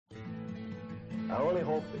I only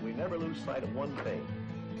hope that we never lose sight of one thing,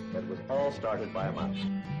 that it was all started by a mouse.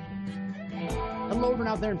 Hello, everyone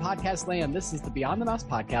out there in podcast land. This is the Beyond the Mouse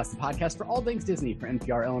podcast, the podcast for all things Disney for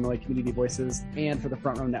NPR Illinois Community Voices and for the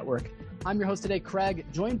Front Row Network. I'm your host today, Craig,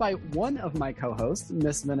 joined by one of my co-hosts,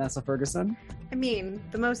 Miss Vanessa Ferguson. I mean,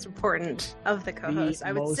 the most important of the co-hosts,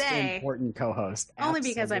 I would say. The most important co-host. Only Absolutely.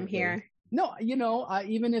 Because I'm here. No, you know,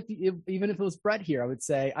 even if it was Brett here, I would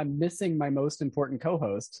say I'm missing my most important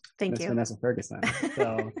co-host, Miss Vanessa Ferguson.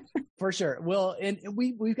 So for sure. Well, and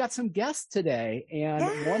we've got some guests today, and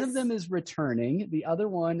one of them is returning. The other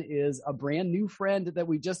one is a brand new friend that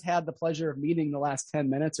we just had the pleasure of meeting the last 10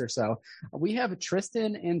 minutes or so. We have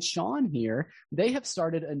Tristan and Sean here. They have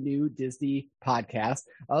started a new Disney podcast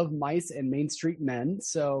of Mice and Main Street Men.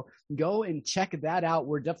 So go and check that out.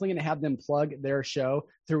 We're definitely going to have them plug their show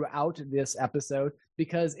throughout this episode,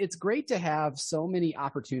 because it's great to have so many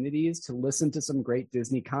opportunities to listen to some great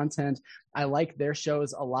Disney content. I like their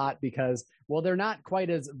shows a lot because, well, they're not quite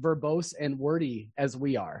as verbose and wordy as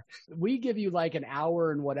we are. We give you like an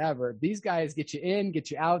hour and whatever. These guys get you in, get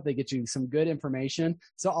you out. They get you some good information.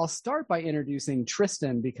 So I'll start by introducing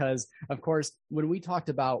Tristan because, of course, when we talked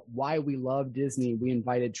about why we love Disney, we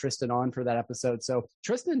invited Tristan on for that episode. So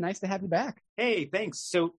Tristan, nice to have you back. Hey, thanks.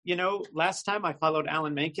 So, last time I followed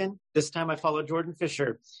Alan Menken. This time I followed Jordan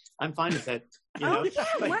Fisher. I'm fine with it. Yeah.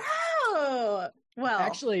 Wow. Well,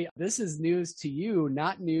 actually, this is news to you,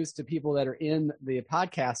 not news to people that are in the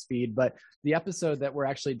podcast feed, but the episode that we're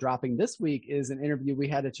actually dropping this week is an interview we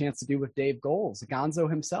had a chance to do with Dave Goelz, Gonzo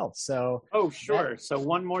himself. So, sure. So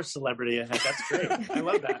one more celebrity ahead. That's great. I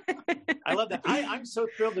love that. I'm so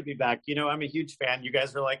thrilled to be back. I'm a huge fan. You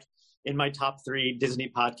guys are like in my top 3 Disney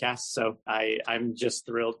podcasts. So I'm just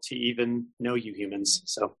thrilled to even know you humans.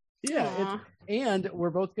 So. Yeah, and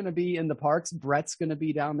we're both going to be in the parks. Brett's going to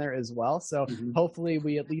be down there as well. So hopefully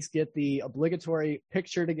we at least get the obligatory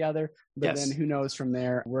picture together. But then who knows from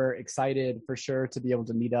there. We're excited for sure to be able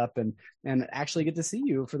to meet up and actually get to see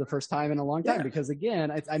you for the first time in a long time. Because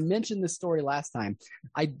again, I mentioned this story last time.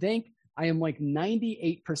 I think I am like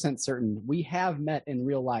 98% certain we have met in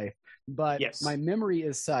real life. But my memory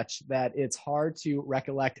is such that it's hard to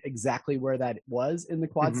recollect exactly where that was in the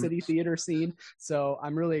Quad City theater scene. So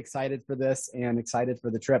I'm really excited for this and excited for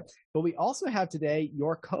the trip. But we also have today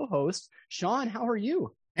your co-host, Sean. How are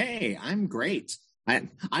you? Hey, I'm great. I'm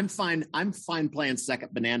fine. I'm fine playing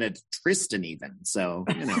second banana to Tristan even. So,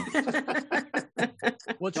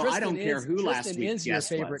 Well, so I don't care who Tristan last week is your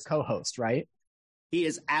favorite co-host, right? He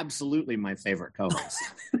is absolutely my favorite co-host.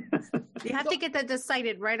 You have to get that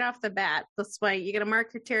decided right off the bat. That's why you got to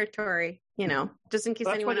mark your territory, just in case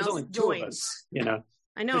anyone else joins.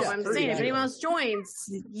 I know, I'm saying if anyone else joins,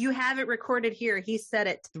 you have it recorded here. He said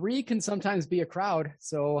it. 3 can sometimes be a crowd.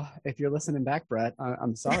 So if you're listening back, Brett,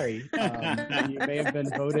 I'm sorry. You may have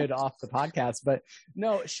been voted off the podcast. But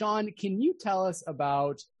no, Sean, can you tell us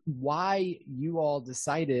about why you all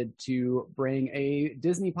decided to bring a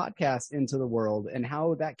Disney podcast into the world and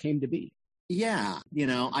how that came to be? Yeah,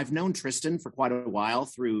 I've known Tristan for quite a while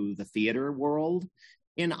through the theater world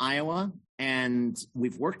in Iowa, and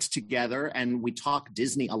we've worked together and we talk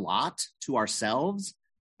Disney a lot to ourselves,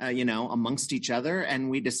 amongst each other. And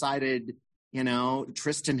we decided,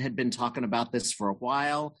 Tristan had been talking about this for a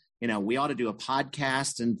while. We ought to do a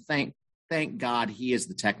podcast, and thank God he is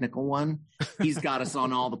the technical one. He's got us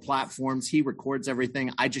on all the platforms. He records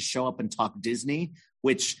everything. I just show up and talk Disney,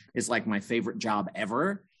 which is like my favorite job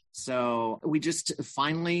ever. So we just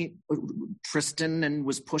finally, Tristan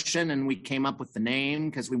was pushing, and we came up with the name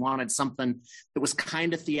because we wanted something that was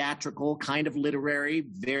kind of theatrical, kind of literary,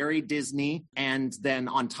 very Disney. And then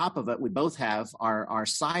on top of it, we both have our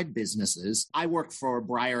side businesses. I work for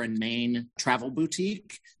Briar and Main Travel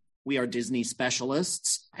Boutique. We are Disney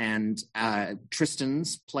specialists, and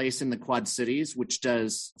Tristan's place in the Quad Cities, which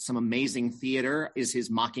does some amazing theater, is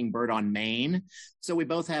his Mockingbird on Main. So we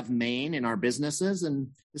both have Main in our businesses and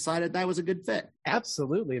decided that was a good fit.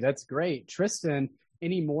 Absolutely. That's great. Tristan,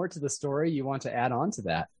 any more to the story you want to add on to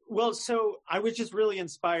that? Well, so I was just really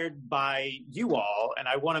inspired by you all, and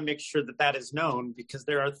I want to make sure that is known because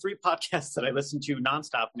there are 3 podcasts that I listen to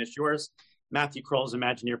nonstop, and it's yours, Matthew Kroll's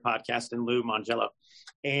Imagineer podcast, and Lou Mongello.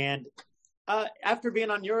 And after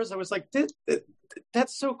being on yours, I was like,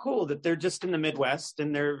 that's so cool that they're just in the Midwest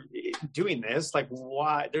and they're doing this. Like,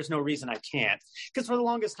 why? There's no reason I can't. Because for the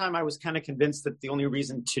longest time, I was kind of convinced that the only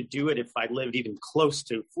reason to do it if I lived even close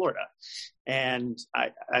to Florida. And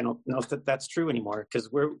I don't know if that's true anymore,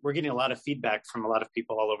 because we're getting a lot of feedback from a lot of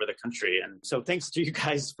people all over the country. And so thanks to you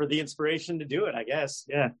guys for the inspiration to do it, I guess.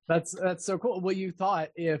 Yeah. That's so cool. Well, you thought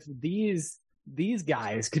if these these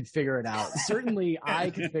guys could figure it out. Certainly I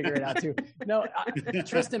could figure it out too. No,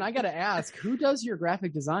 Tristan, I got to ask, who does your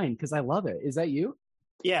graphic design? Because I love it. Is that you?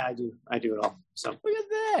 Yeah, I do. I do it all. So look at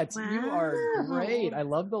that. Wow. You are great. I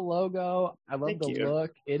love the logo. I love the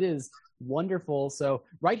look. It is wonderful. So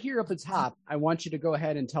right here up the top, I want you to go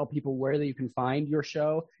ahead and tell people where you can find your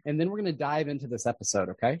show, and then we're going to dive into this episode,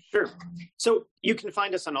 okay? Sure. So you can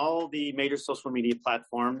find us on all the major social media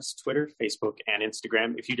platforms, Twitter, Facebook, and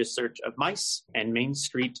Instagram. If you just search Of Mice and Main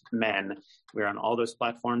Street Men, we're on all those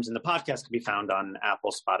platforms, and the podcast can be found on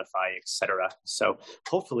Apple, Spotify, etc. So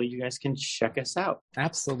hopefully you guys can check us out.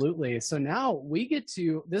 Absolutely. So now we get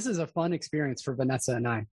to, this is a fun experience for Vanessa and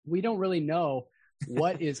I. We don't really know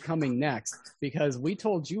what is coming next, because we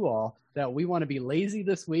told you all that we want to be lazy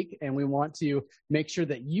this week and we want to make sure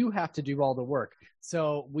that you have to do all the work.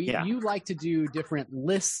 So you like to do different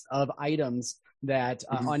lists of items that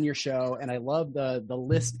on your show, and I love the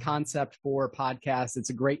list concept for podcasts.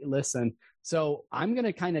 It's a great listen. So I'm going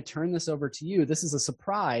to kind of turn this over to you. This is a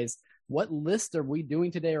surprise. What list are we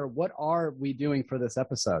doing today, or what are we doing for this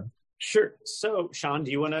episode? Sure. So, Sean, do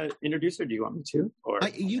you want to introduce, or do you want me to? Or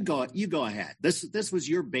you go ahead. This was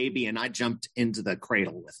your baby, and I jumped into the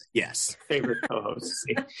cradle with it. Yes, favorite co-host.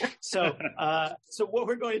 So what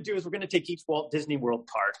we're going to do is we're going to take each Walt Disney World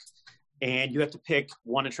park, and you have to pick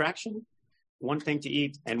one attraction, one thing to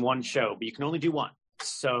eat, and one show. But you can only do one.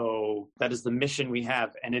 So that is the mission we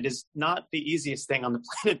have. And it is not the easiest thing on the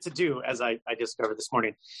planet to do, as I discovered this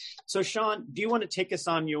morning. So, Sean, do you want to take us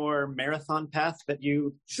on your marathon path that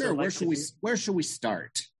you... Sure. Where should we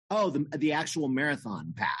start? Oh, the actual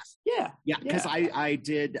marathon path. Yeah. Because I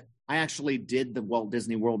actually did the Walt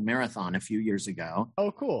Disney World Marathon a few years ago.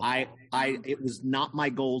 Oh, cool. It was not my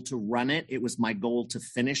goal to run it. It was my goal to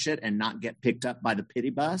finish it and not get picked up by the pity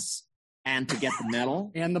bus. And to get the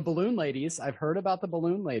medal. And the balloon ladies. I've heard about the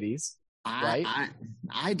balloon ladies. Right?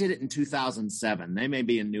 I did it in 2007. They may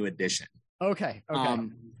be a new edition. Okay.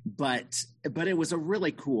 But it was a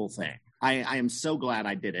really cool thing. I am so glad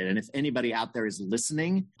I did it. And if anybody out there is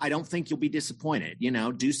listening, I don't think you'll be disappointed.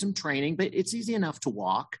 Do some training, but it's easy enough to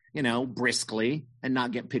walk, briskly and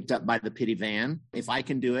not get picked up by the pity van. If I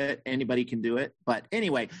can do it, anybody can do it. But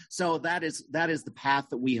anyway, so that is the path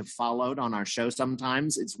that we have followed on our show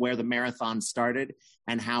sometimes. It's where the marathon started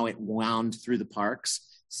and how it wound through the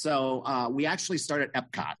parks. So we actually started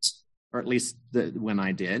at Epcot, or at least when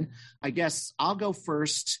I did. I guess I'll go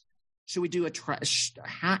first. Should we do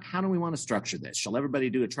how do we want to structure this? Shall everybody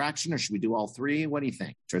do attraction, or should we do all three? What do you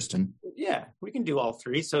think, Tristan? Yeah, we can do all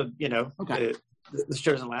three. So, okay. The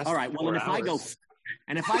show doesn't last. All right. Well, if I go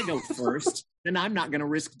first, then I'm not going to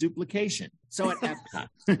risk duplication. So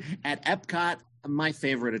at Epcot, my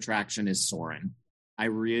favorite attraction is Soarin'. I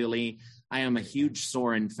am a huge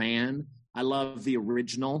Soarin' fan. I love the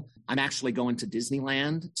original. I'm actually going to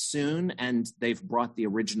Disneyland soon, and they've brought the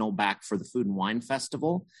original back for the Food and Wine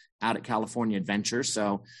Festival out at California Adventure.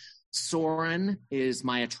 So Soarin' is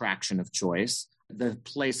my attraction of choice. The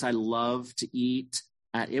place I love to eat.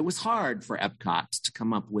 It was hard for Epcot to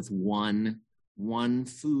come up with one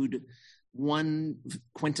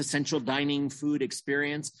quintessential dining food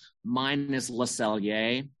experience. Mine is Le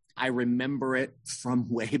Cellier. I remember it from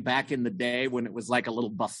way back in the day when it was like a little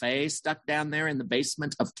buffet stuck down there in the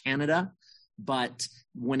basement of Canada. But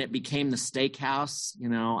when it became the steakhouse,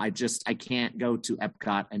 I can't go to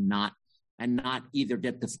Epcot and not either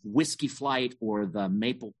get the whiskey flight or the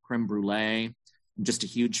maple creme brulee. I'm just a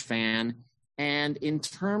huge fan. And in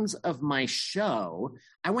terms of my show,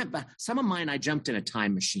 I went back. Some of mine I jumped in a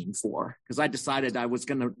time machine for, because I decided I was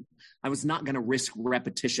not going to risk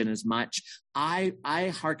repetition as much. I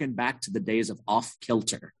hearkened back to the days of Off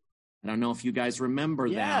Kilter. I don't know if you guys remember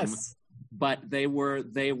them, but they were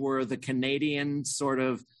the Canadian sort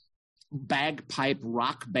of bagpipe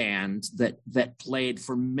rock band that played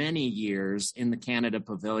for many years in the Canada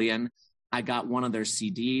Pavilion. I got one of their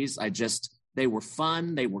CDs. They were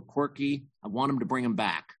fun. They were quirky. I want them to bring them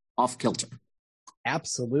back. Off Kilter.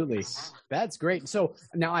 Absolutely. That's great. So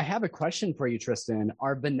now I have a question for you, Tristan.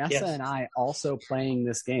 Are Vanessa and I also playing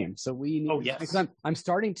this game? So we need, because I'm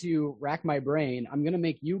starting to rack my brain. I'm going to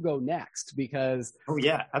make you go next because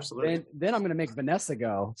absolutely. Then I'm going to make Vanessa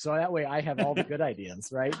go. So that way I have all the good ideas,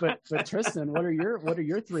 right? But Tristan, what are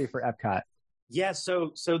your three for Epcot? Yeah.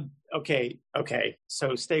 So okay.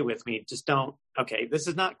 So stay with me. Just don't. Okay. This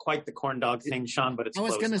is not quite the corn dog thing, Sean, but it's I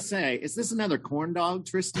was going to say, is this another corn dog,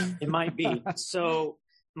 Tristan? It might be. So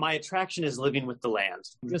my attraction is Living with the Land.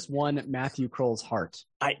 Just won Matthew Kroll's heart.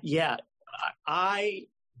 I'm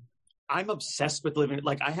obsessed with living.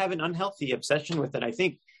 Like, I have an unhealthy obsession with it. I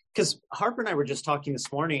think because Harper and I were just talking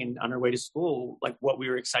this morning on our way to school, like what we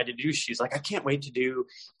were excited to do. She's like, I can't wait to do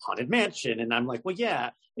Haunted Mansion. And I'm like, well, yeah.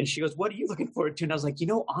 And she goes, what are you looking forward to? And I was like,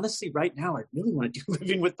 honestly, right now, I really want to do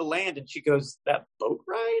Living with the Land. And she goes, that boat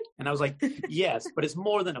ride? And I was like, yes, but it's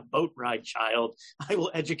more than a boat ride, child. I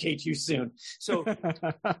will educate you soon. So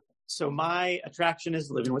my attraction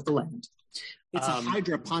is Living with the Land. It's a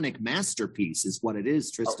hydroponic masterpiece is what it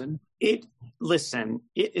is, Tristan. It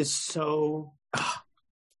is so...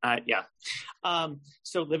 yeah.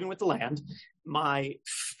 So Living with the Land, my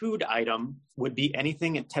food item would be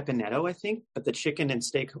anything at Tepinetto, I think, but the chicken and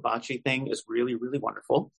steak hibachi thing is really, really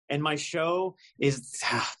wonderful. And my show is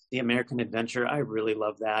The American Adventure. I really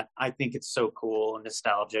love that. I think it's so cool and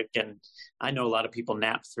nostalgic, and I know a lot of people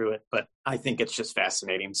nap through it, but I think it's just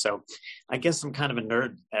fascinating. So I guess I'm kind of a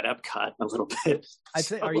nerd at Epcot a little bit. I'd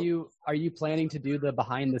say, are you planning to do the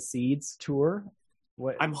Behind the Seeds tour?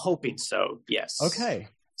 I'm hoping so, yes. Okay.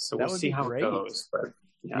 So we'll see how it goes. But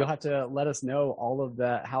yeah. You'll have to let us know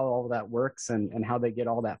how all of that works and how they get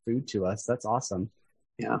all that food to us. That's awesome.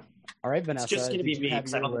 Yeah. All right, Vanessa. It's just going to be me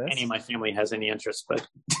because I don't think any of my family has any interest, but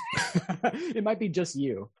it might be just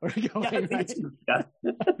you. Yeah,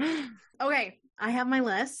 okay. I have my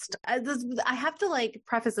list. I have to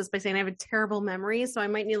preface this by saying I have a terrible memory, so I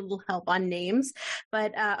might need a little help on names.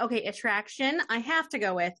 But okay, attraction. I have to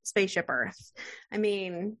go with Spaceship Earth. I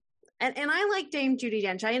mean, and I like Dame Judi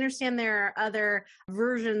Dench. I understand there are other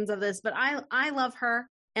versions of this, but I love her.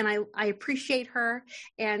 And I appreciate her.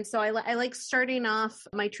 And so I like starting off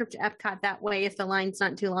my trip to Epcot that way if the line's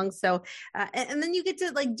not too long. So, and then you get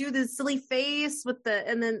to do this silly face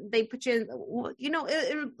and then they put you in,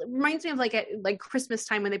 it reminds me of like Christmas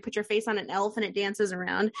time when they put your face on an elf and it dances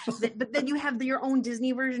around. But then you have your own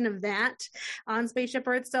Disney version of that on Spaceship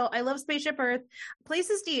Earth. So I love Spaceship Earth.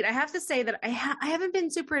 Places to eat. I have to say that I haven't been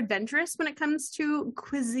super adventurous when it comes to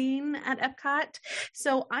cuisine at Epcot.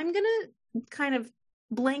 So I'm going to kind of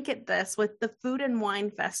blanket this with the Food and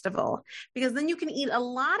Wine Festival, because then you can eat a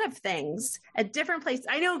lot of things at different places.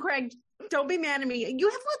 I know, Craig, don't be mad at me. You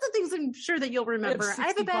have lots of things I'm sure that you'll remember. I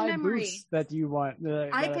have a bad memory. That you want.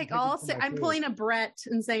 I pick all I'm pulling a Brett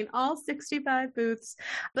and saying all 65 booths.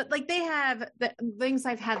 But they have the things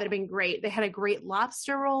I've had that have been great. They had a great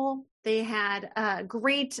lobster roll. They had a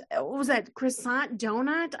great, what was that, croissant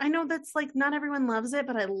donut? I know that's not everyone loves it,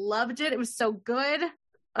 but I loved it. It was so good.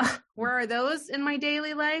 Where are those in my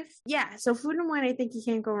daily life? Yeah. So Food and Wine, I think you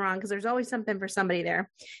can't go wrong because there's always something for somebody there.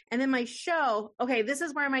 And then my show. Okay. This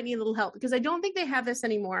is where I might need a little help because I don't think they have this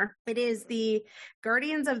anymore. It is the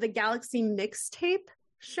Guardians of the Galaxy mixtape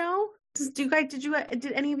show.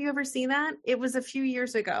 Did any of you ever see that? It was a few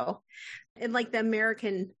years ago in the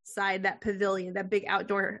American side, that pavilion, that big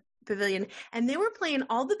outdoor pavilion, and they were playing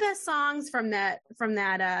all the best songs from that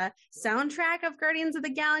soundtrack of Guardians of the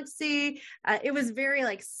Galaxy. It was very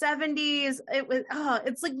 70s. It was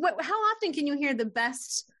it's how often can you hear the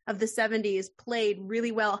best of the 70s played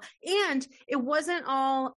really well? And it wasn't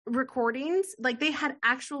all recordings. They had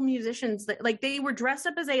actual musicians that they were dressed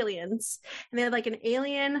up as aliens, and they had an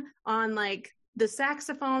alien on the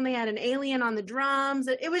saxophone. They had an alien on the drums.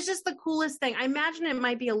 It was just the coolest thing. I imagine it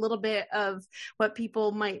might be a little bit of what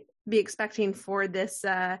people might be expecting for this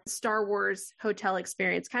Star Wars hotel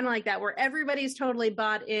experience, kind of like that, where everybody's totally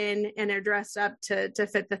bought in and they're dressed up to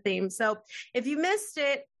fit the theme. So if you missed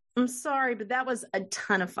it, I'm sorry, but that was a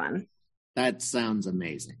ton of fun. That sounds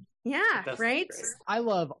amazing. Yeah, right? I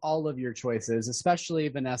love all of your choices, especially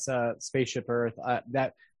Vanessa, Spaceship Earth.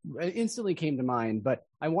 That instantly came to mind, but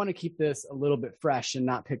I want to keep this a little bit fresh and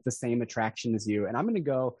not pick the same attraction as you. And I'm going to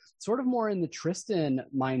go sort of more in the Tristan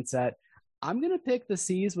mindset. I'm going to pick the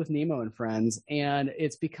Seas with Nemo and Friends. And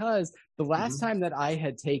it's because the last time that I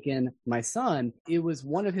had taken my son, it was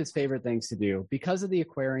one of his favorite things to do because of the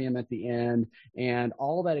aquarium at the end and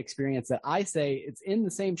all that experience that I say it's in the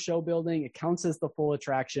same show building. It counts as the full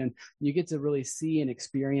attraction. You get to really see and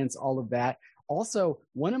experience all of that. Also,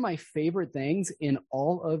 one of my favorite things in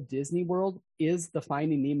all of Disney World is the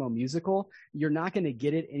Finding Nemo musical. You're not going to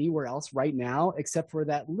get it anywhere else right now, except for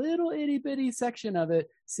that little itty bitty section of it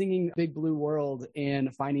singing Big Blue World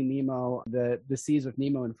in Finding Nemo, the Seas with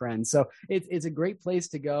Nemo and Friends. So it's a great place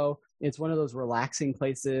to go. It's one of those relaxing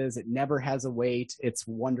places. It never has a wait. It's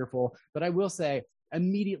wonderful. But I will say,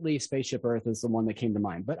 immediately Spaceship Earth is the one that came to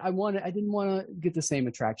mind, but I didn't want to get the same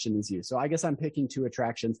attraction as you. So I guess I'm picking two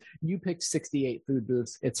attractions. You picked 68 food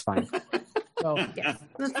booths. It's fine. So yes,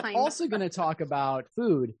 that's fine. Also going to talk about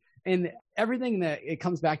food and everything that it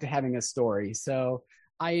comes back to having a story. So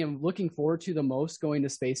I am looking forward to the most going to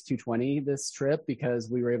Space 220 this trip because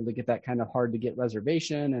we were able to get that kind of hard to get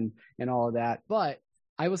reservation and all of that. But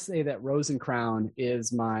I will say that Rose and Crown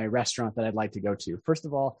is my restaurant that I'd like to go to. First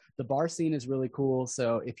of all, the bar scene is really cool.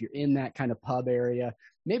 So if you're in that kind of pub area,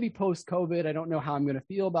 maybe post-COVID, I don't know how I'm going to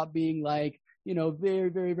feel about being like, very,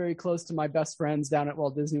 very, very close to my best friends down at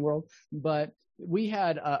Walt Disney World. But we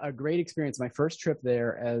had a great experience. My first trip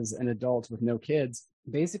there as an adult with no kids.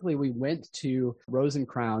 Basically, we went to Rose and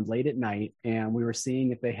Crown late at night, and we were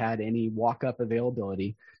seeing if they had any walk-up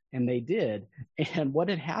availability. And they did. And what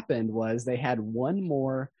had happened was they had one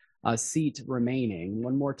more seat remaining,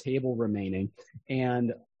 one more table remaining.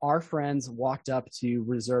 And our friends walked up to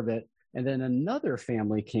reserve it. And then another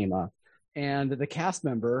family came up. And the cast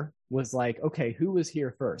member was like, okay, who was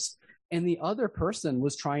here first? And the other person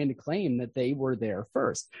was trying to claim that they were there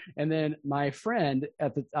first. And then my friend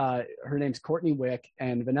her name's Courtney Wick,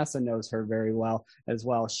 and Vanessa knows her very well as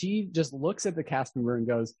well. She just looks at the cast member and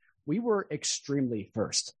goes, we were extremely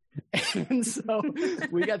first. And so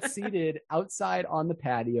we got seated outside on the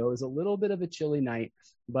patio. It was a little bit of a chilly night,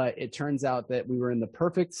 but it turns out that we were in the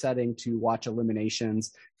perfect setting to watch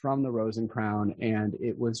Illuminations from the Rose and Crown, and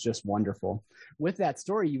it was just wonderful. With that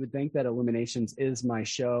story, you would think that Illuminations is my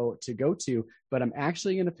show to go to, but I'm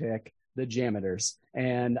actually going to pick the Jameters,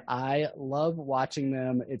 and I love watching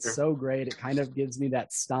them. It's so great. It kind of gives me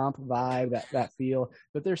that stomp vibe, that feel,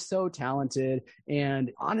 but they're so talented.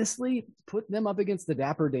 And honestly, put them up against the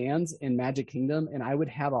Dapper Dans in Magic Kingdom, and I would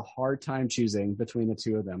have a hard time choosing between the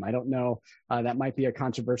two of them. I don't know. That might be a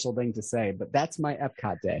controversial thing to say, but that's my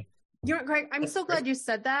Epcot day. You know, Greg, I'm so glad you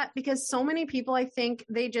said that, because so many people, I think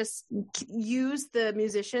they just use the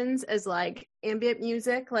musicians as like ambient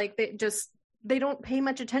music. Like they don't pay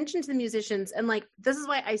much attention to the musicians. And like, this is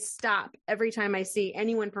why I stop every time I see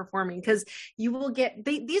anyone performing, because you will get,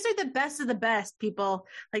 these are the best of the best, people.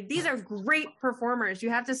 Like, these are great performers. You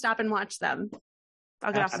have to stop and watch them.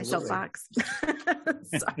 I'll get off my soapbox.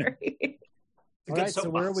 Sorry. All right. So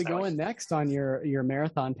where are we going next on your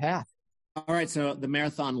marathon path? All right. So the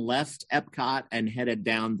marathon left Epcot and headed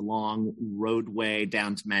down the long roadway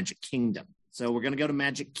down to Magic Kingdom. So we're going to go to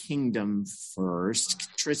Magic Kingdom first.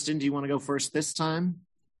 Tristan, do you want to go first this time?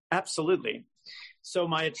 Absolutely. So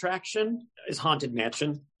my attraction is Haunted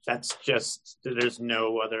Mansion. That's just, there's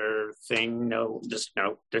no other thing.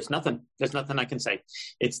 There's nothing. There's nothing I can say.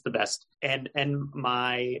 It's the best. And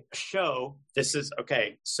my show, this is,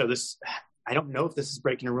 okay, so this, I don't know if this is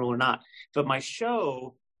breaking a rule or not, but my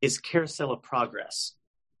show is Carousel of Progress.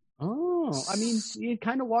 Oh, I mean, it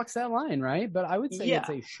kind of walks that line, right? But I would say it's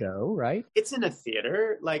a show, right? It's in a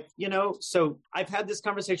theater, so I've had this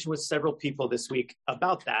conversation with several people this week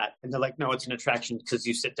about that. And they're like, no, it's an attraction because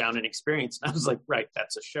you sit down and experience. And I was like, right,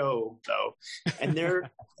 that's a show though. And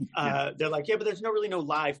they're like, yeah, but there's no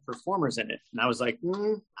live performers in it. And I was like,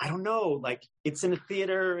 I don't know. Like, it's in a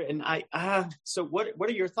theater. And so what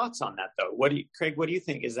are your thoughts on that though? Craig, what do you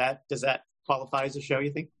think? Does that qualify as a show,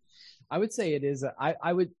 you think? I would say it is.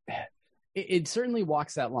 It certainly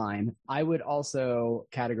walks that line. I would also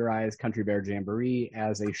categorize Country Bear Jamboree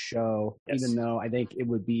as a show, even though I think it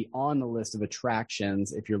would be on the list of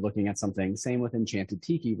attractions if you're looking at something. Same with Enchanted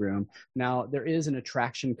Tiki Room. Now, there is an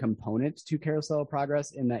attraction component to Carousel of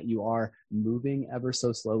Progress in that you are moving ever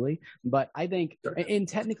so slowly. But I think, and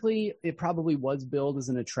technically, it probably was billed as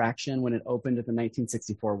an attraction when it opened at the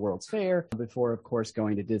 1964 World's Fair, before, of course,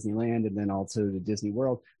 going to Disneyland and then also to Disney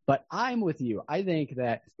World. But I'm with you. I think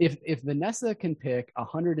that if Vanessa can pick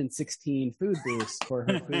 116 food booths for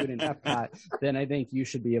her food in Epcot, then I think you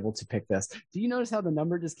should be able to pick this. Do you notice how the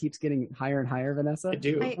number just keeps getting higher and higher, Vanessa? I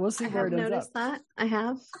do. We'll see where it ends up. I have noticed that. I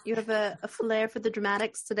have. You have a flair for the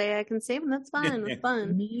dramatics today, I can see, and that's fine. It's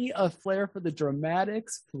fun. Me a flair for the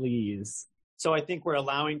dramatics, please. So I think we're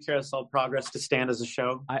allowing Carousel of Progress to stand as a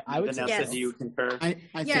show. I would Vanessa, say yes. Do you concur? I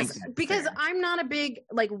yes, think because fair. I'm not a big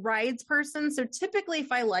rides person. So typically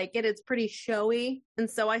if I like it, it's pretty showy. And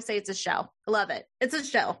so I say it's a show. I love it. It's a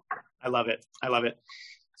show. I love it.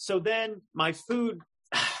 So then my food,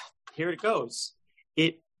 here it goes.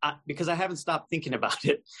 Because I haven't stopped thinking about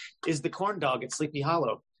it, is the corn dog at Sleepy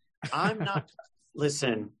Hollow. I'm not,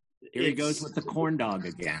 listen. Here he goes with the corn dog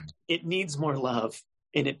again. It needs more love.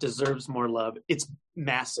 And it deserves more love. It's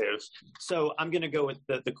massive. So I'm going to go with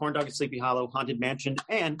the corn dog at Sleepy Hollow, Haunted Mansion,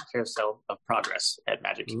 and Carousel of Progress at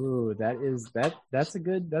Magic Kingdom. Ooh, that's a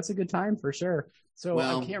good time for sure. So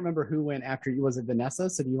I can't remember who went after you. Was it Vanessa?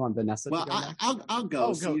 So do you want Vanessa to go next? I'll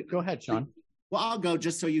go. Oh, go ahead, Sean. Well, I'll go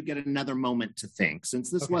just so you get another moment to think,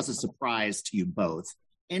 since this was a surprise to you both.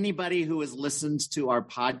 Anybody who has listened to our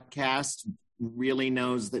podcast really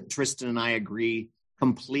knows that Tristan and I agree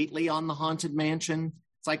completely on the Haunted Mansion.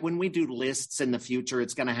 It's like when we do lists in the future,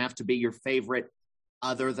 it's going to have to be your favorite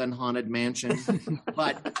other than Haunted Mansion.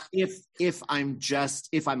 But if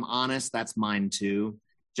I'm honest, that's mine too.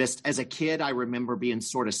 Just as a kid, I remember being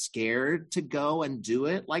sort of scared to go and do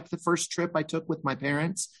it, like the first trip I took with my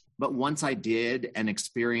parents. But once I did and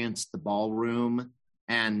experienced the ballroom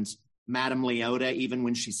and Madame Leota, even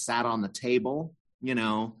when she sat on the table, you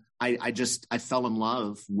know, I fell in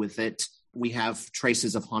love with it. We have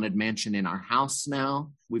traces of Haunted Mansion in our house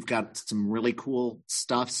now. We've got some really cool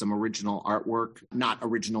stuff, some original artwork, not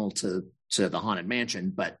original to the Haunted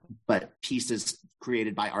Mansion, but pieces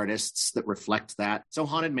created by artists that reflect that. So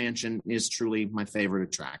Haunted Mansion is truly my favorite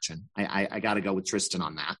attraction. I got to go with Tristan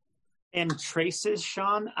on that. And traces,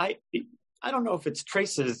 Sean, I don't know if it's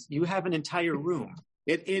traces. You have an entire room.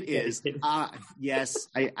 It is. Yes,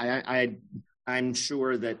 I'm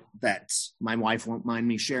sure that my wife won't mind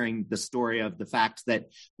me sharing the story of the fact that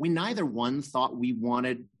we neither one thought we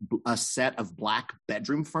wanted a set of black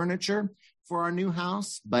bedroom furniture for our new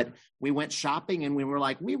house, but we went shopping and we were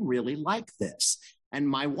like, we really like this.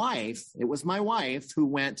 And it was my wife who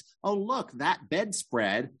went, oh, look, that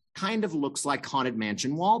bedspread kind of looks like Haunted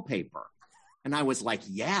Mansion wallpaper. And I was like,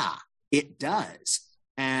 yeah, it does.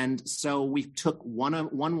 And so we took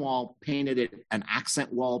one wall, painted it an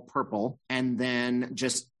accent wall purple, and then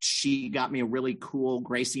she got me a really cool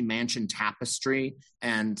Gracie Mansion tapestry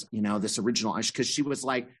and, you know, this original, because she was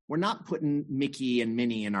like, we're not putting Mickey and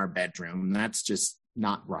Minnie in our bedroom. That's just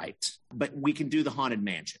not right. But we can do the Haunted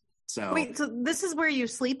Mansion. So wait, so this is where you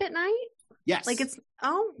sleep at night? Yes. Like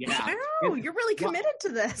yeah. You're really committed to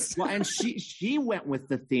this. Well, and she went with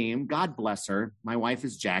the theme. God bless her. My wife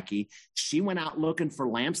is Jackie. She went out looking for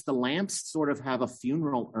lamps. The lamps sort of have a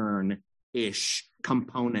funeral urn-ish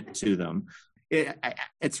component to them.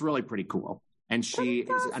 It's really pretty cool. And she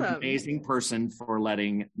is an amazing person for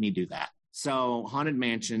letting me do that. So Haunted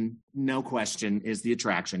Mansion, no question, is the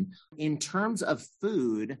attraction. In terms of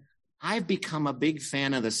food, I've become a big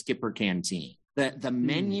fan of the Skipper Canteen. The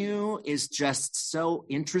menu is just so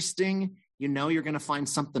interesting. You know, you're going to find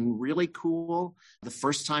something really cool. The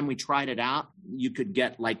first time we tried it out, you could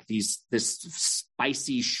get like this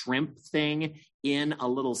spicy shrimp thing in a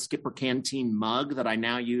little Skipper Canteen mug that I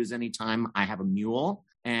now use anytime I have a mule.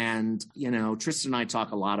 And, you know, Tristan and I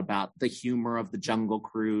talk a lot about the humor of the Jungle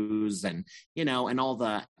Cruise and, you know, and all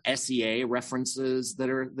the SEA references that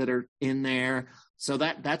are in there. So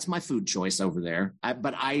that's my food choice over there.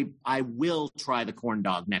 But I will try the corn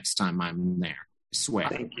dog next time I'm there. I swear.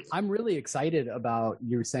 Thank you. I'm really excited about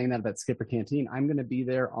you saying that about Skipper Canteen. I'm going to be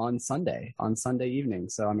there on Sunday evening.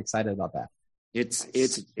 So I'm excited about that.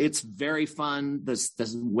 It's very fun.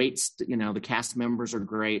 The waits, you know, the cast members are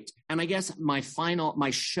great. And I guess my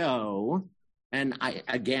show, and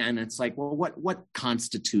it's like, well, what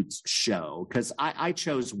constitutes show? Because I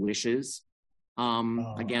chose Wishes.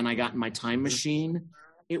 Again, I got in my time machine.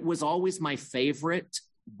 It was always my favorite,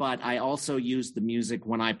 but I also used the music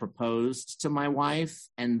when I proposed to my wife.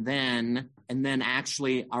 And then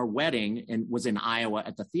actually our wedding was in Iowa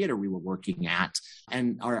at the theater we were working at.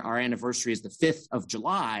 And our anniversary is the 5th of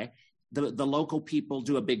July. The local people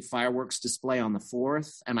do a big fireworks display on the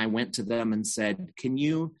 4th. And I went to them and said,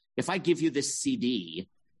 if I give you this CD,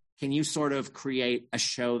 can you sort of create a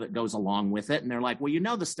show that goes along with it? And they're like, well, you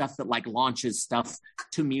know, the stuff that like launches stuff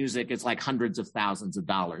to music is like hundreds of thousands of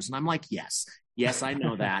dollars. And I'm like, yes, I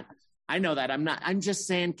know that. I'm just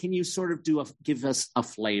saying, can you sort of give us a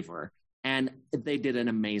flavor? And they did an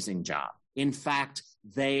amazing job. In fact,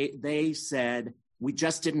 they said, we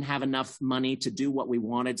just didn't have enough money to do what we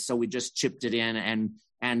wanted. So we just chipped it in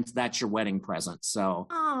and that's your wedding present. So,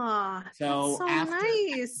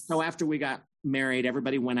 nice. So after we got married,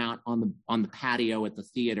 everybody went out on the patio at the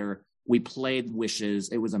theater. We played Wishes.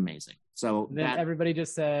 It was amazing. So then everybody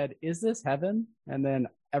just said, is this heaven? And then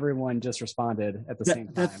everyone just responded at the same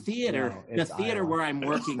time. The theater where I'm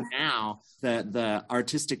working now, the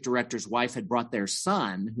artistic director's wife had brought their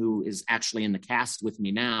son, who is actually in the cast with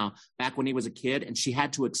me now, back when he was a kid, and she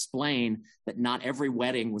had to explain that not every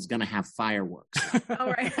wedding was going to have fireworks.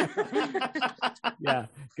 All right. Yeah,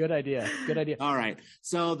 good idea. All right.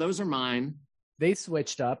 So those are mine. They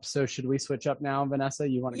switched up. So should we switch up now, Vanessa?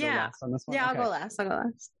 You want to go last on this one? Yeah, okay. I'll go last.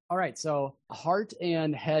 All right. So heart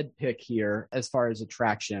and head pick here as far as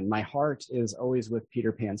attraction. My heart is always with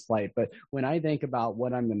Peter Pan's Flight. But when I think about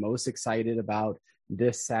what I'm the most excited about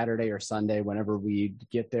this Saturday or Sunday, whenever we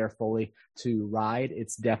get there fully to ride,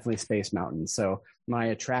 it's definitely Space Mountain. So my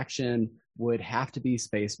attraction would have to be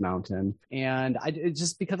Space Mountain. And it's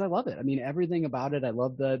just because I love it. I mean, everything about it. I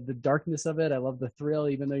love the darkness of it. I love the thrill,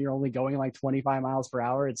 even though you're only going like 25 miles per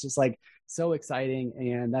hour. It's just like so exciting.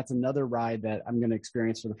 And that's another ride that I'm going to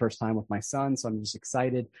experience for the first time with my son. So I'm just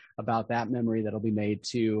excited about that memory that'll be made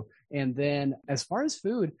too. And then as far as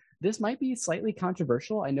food, this might be slightly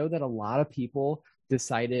controversial. I know that a lot of people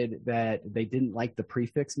decided that they didn't like the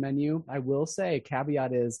prefix menu. I will say,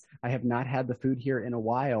 caveat is, I have not had the food here in a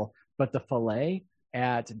while, but the filet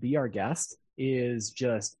at Be Our Guest is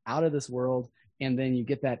just out of this world. And then you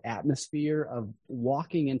get that atmosphere of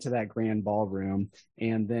walking into that grand ballroom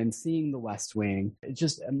and then seeing the West Wing. It's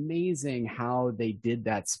just amazing how they did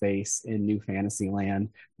that space in New Fantasyland.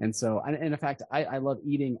 And so, and in fact, I love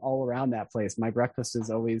eating all around that place. My breakfast is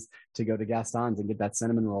always to go to Gaston's and get that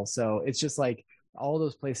cinnamon roll. So it's just like all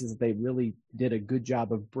those places that they really did a good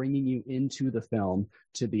job of bringing you into the film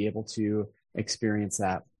to be able to experience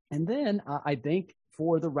that. And then I think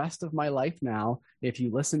for the rest of my life now, if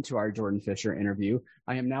you listen to our Jordan Fisher interview,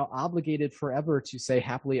 I am now obligated forever to say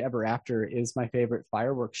Happily Ever After is my favorite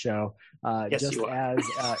fireworks show, yes, just as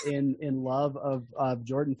in love of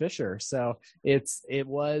Jordan Fisher. So it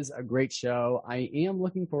was a great show. I am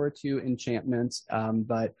looking forward to Enchantment,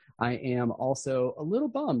 but I am also a little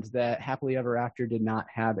bummed that Happily Ever After did not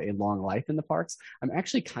have a long life in the parks. I'm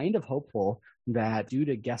actually kind of hopeful that due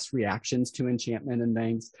to guest reactions to Enchantment and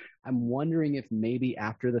things, I'm wondering if maybe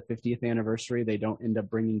after the 50th anniversary, they don't end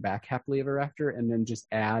up bringing back Happily Ever After and then just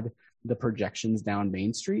add the projections down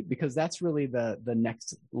Main Street, because that's really the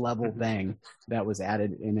next level thing that was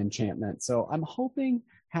added in Enchantment. So I'm hoping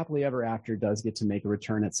Happily Ever After does get to make a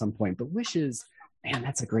return at some point, but Wishes, man,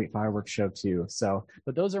 that's a great fireworks show too. So,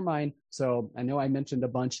 but those are mine. So I know I mentioned a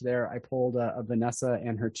bunch there. I pulled a Vanessa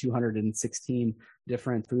and her 216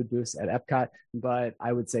 different food booths at Epcot, but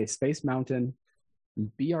I would say Space Mountain,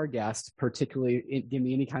 Be Our Guest, particularly give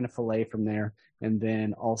me any kind of filet from there. And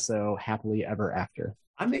then also Happily Ever After.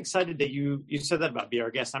 I'm excited that you said that about Be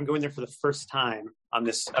Our Guest. I'm going there for the first time on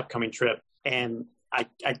this upcoming trip, and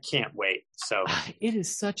I can't wait. So it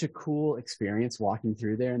is such a cool experience walking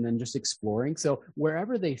through there and then just exploring. So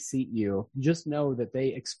wherever they seat you, just know that they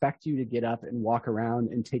expect you to get up and walk around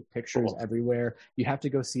and take pictures everywhere. You have to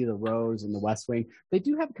go see the Rose and the West Wing. They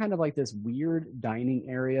do have kind of like this weird dining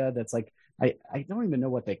area that's like, I don't even know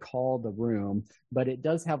what they call the room, but it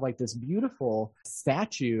does have like this beautiful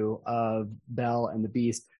statue of Belle and the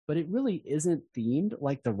Beast, but it really isn't themed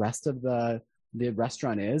like the rest of the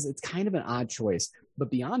restaurant is. It's kind of an odd choice. But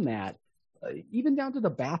beyond that, even down to the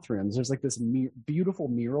bathrooms, there's like this beautiful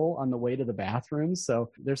mural on the way to the bathrooms. So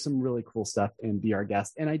there's some really cool stuff in Be Our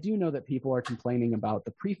Guest. And I do know that people are complaining about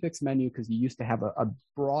the prefix menu because you used to have a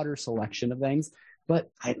broader selection of things. But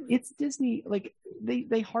it's Disney, like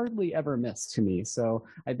they hardly ever miss to me. So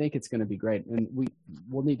I think it's going to be great. And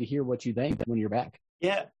we'll need to hear what you think when you're back.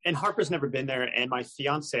 Yeah. And Harper's never been there. And my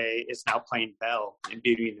fiance is now playing Belle in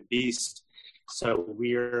Beauty and the Beast. So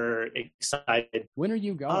we're excited. When are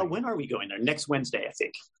you going? When are we going there? Next Wednesday, I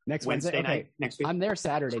think. Next Wednesday okay. Night, next week. I'm there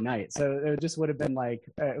Saturday night. So it just would have been like,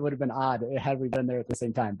 it would have been odd had we been there at the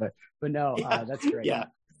same time. But no, yeah. That's great. Yeah.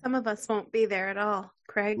 Some of us won't be there at all,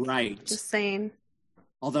 Craig. Right. Just saying.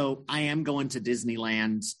 Although I am going to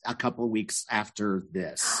Disneyland a couple of weeks after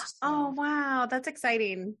this. So. Oh, wow. That's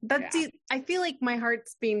exciting. I feel like my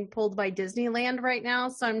heart's being pulled by Disneyland right now.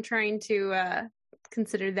 So I'm trying to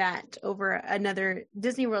consider that over another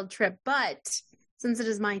Disney World trip. But since it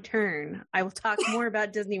is my turn, I will talk more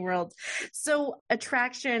about Disney World. So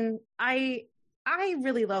attraction, I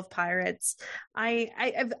really love Pirates.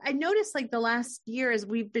 I've noticed like the last year as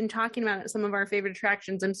we've been talking about some of our favorite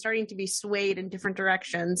attractions, I'm starting to be swayed in different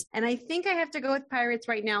directions. And I think I have to go with Pirates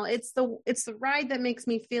right now. It's the ride that makes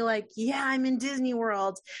me feel like, yeah, I'm in Disney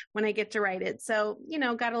World when I get to ride it. So,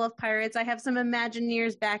 gotta love Pirates. I have some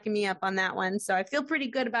Imagineers backing me up on that one. So I feel pretty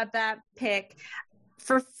good about that pick.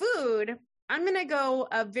 For food, I'm going to go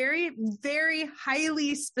a very, very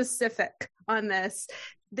highly specific on this.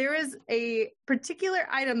 There is a particular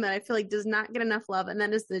item that I feel like does not get enough love, and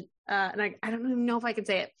that is the and I don't even know if I can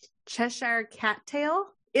say it, Cheshire Cattail.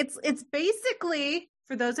 It's basically,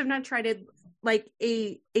 for those who have not tried it, like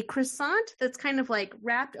a croissant that's kind of like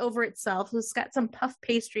wrapped over itself. So it's got some puff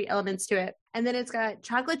pastry elements to it, and then it's got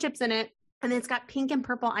chocolate chips in it. And then it's got pink and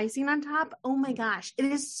purple icing on top. Oh my gosh, it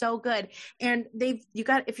is so good. And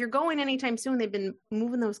if you're going anytime soon, they've been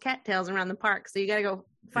moving those cattails around the park. So you got to go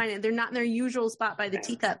find it. They're not in their usual spot by the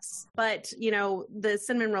teacups. But, the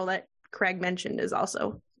cinnamon roll that Craig mentioned is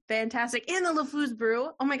also fantastic. And the LeFou's brew.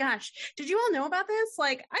 Oh my gosh. Did you all know about this?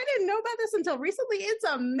 Like, I didn't know about this until recently. It's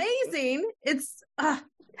amazing. It's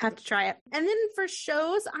have to try it. And then for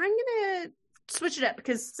shows, I'm going to switch it up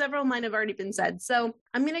because several might have already been said. So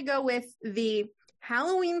I'm going to go with the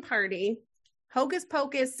Halloween Party, Hocus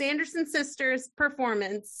Pocus, Sanderson Sisters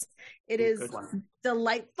performance. It is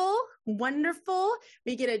delightful, wonderful.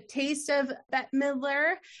 We get a taste of Bette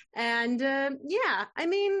Midler. And I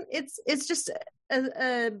mean, it's just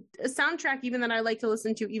a soundtrack even that I like to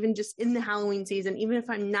listen to, even just in the Halloween season, even if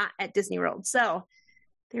I'm not at Disney World. So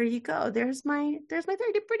there you go. There's my third.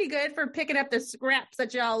 Did pretty good for picking up the scraps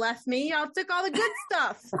that y'all left me. Y'all took all the good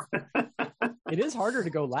stuff. It is harder to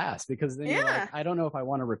go last because then you're like, I don't know if I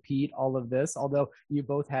want to repeat all of this, although you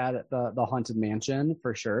both had the Haunted Mansion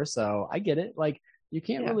for sure. So I get it. Like, you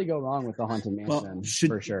can't really go wrong with the Haunted Mansion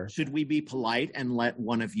for sure. Should we be polite and let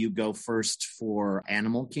one of you go first for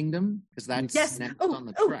Animal Kingdom? Because that's next on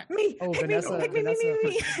the track. Me. Vanessa.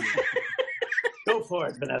 Me. Go for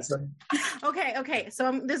it, Vanessa. Okay.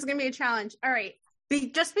 So this is going to be a challenge. All right.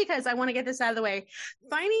 Just because I want to get this out of the way.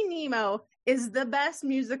 Finding Nemo is the best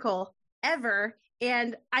musical ever.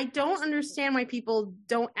 And I don't understand why people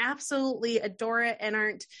don't absolutely adore it and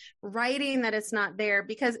aren't writing that it's not there,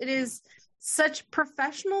 because it is such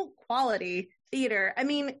professional quality theater. I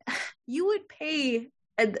mean, you would pay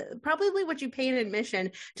probably what you pay in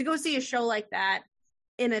admission to go see a show like that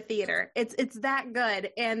in a theater. It's that good.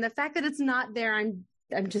 And the fact that it's not there, I'm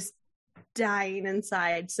just dying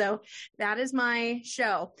inside. So that is my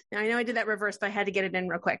show. Now I know I did that reverse, but I had to get it in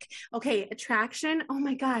real quick. Okay, attraction. Oh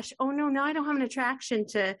my gosh. Oh no, now I don't have an attraction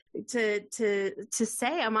to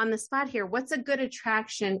say. I'm on the spot here. What's a good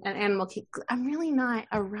attraction at Animal Kingdom? I'm really not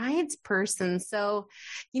a rides person. So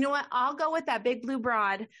you know what? I'll go with that Big Blue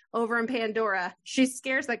Broad over in Pandora. She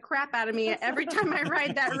scares the crap out of me every time I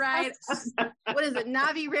ride that ride. What is it?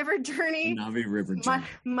 Navi River Journey? Navi River Journey.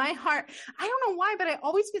 My heart. I don't know why, but I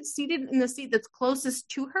always get seated in the seat that's closest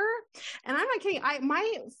to her. And I'm not kidding.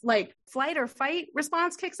 My like flight or fight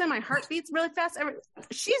response kicks in. My heart beats really fast.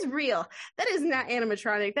 She's real. That is not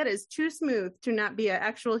animatronic. That is too smooth to not be an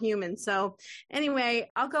actual human. So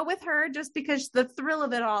anyway, I'll go with her just because the thrill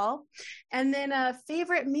of it all. And then a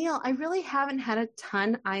favorite meal. I really haven't had a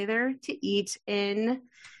ton either to eat in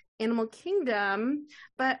Animal Kingdom,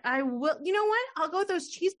 but I will, you know what? I'll go with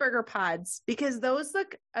those cheeseburger pods because those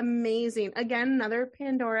look amazing. Again, another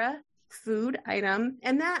Pandora food item.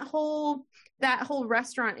 And that whole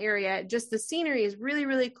restaurant area, just the scenery is really,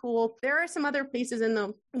 really cool. There are some other places in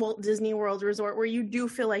the Walt Disney World Resort where you do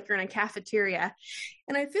feel like you're in a cafeteria.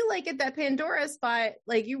 And I feel like at that Pandora spot,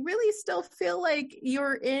 like you really still feel like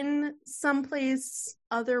you're in someplace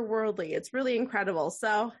otherworldly. It's really incredible.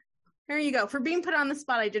 So there you go. For being put on the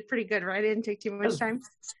spot, I did pretty good, right? I didn't take too much time.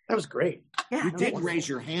 That was great. Yeah, you did raise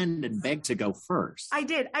your hand and beg to go first. I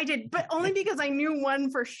did, but only because I knew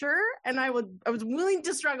one for sure, and I was willing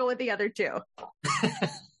to struggle with the other two.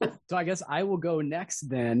 So I guess I will go next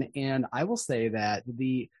then, and I will say that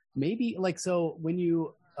when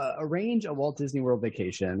you arrange a Walt Disney World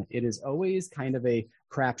vacation, it is always kind of a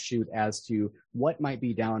crapshoot as to what might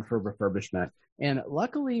be down for refurbishment. And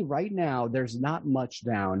luckily, right now, there's not much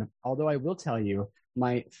down, although I will tell you,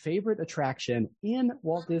 my favorite attraction in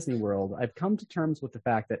Walt Disney World, I've come to terms with the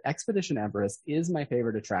fact that Expedition Everest is my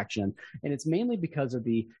favorite attraction. And it's mainly because of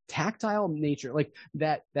the tactile nature, like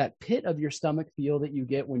that pit of your stomach feel that you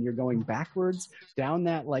get when you're going backwards down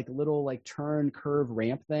that like little like turn curve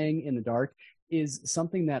ramp thing in the dark is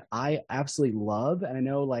something that I absolutely love. And I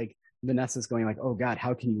know like Vanessa's going like, oh God,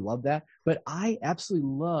 how can you love that? But I absolutely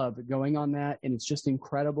love going on that. And it's just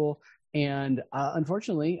incredible. And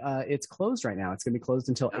unfortunately, it's closed right now. It's going to be closed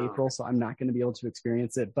until April. So I'm not going to be able to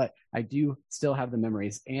experience it, but I do still have the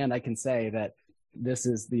memories. And I can say that this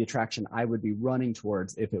is the attraction I would be running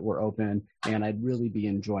towards if it were open and I'd really be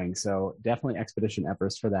enjoying. So definitely Expedition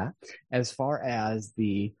Everest for that. As far as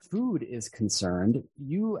the food is concerned,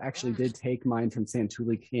 you actually did take mine from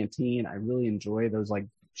Santulli Canteen. I really enjoy those like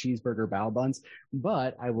cheeseburger bao buns,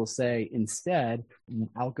 but I will say instead,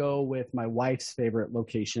 I'll go with my wife's favorite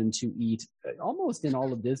location to eat almost in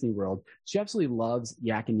all of Disney World. She absolutely loves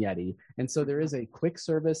Yak and Yeti. And so there is a quick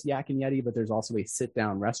service Yak and Yeti, but there's also a sit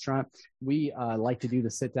down restaurant. We like to do the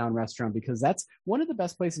sit down restaurant because that's one of the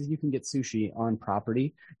best places you can get sushi on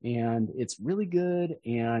property. And it's really good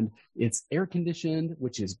and it's air conditioned,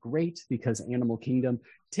 which is great because Animal Kingdom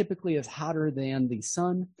typically is hotter than the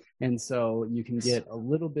sun. And so you can get a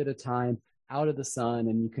little bit of time out of the sun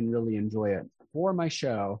and you can really enjoy it. For my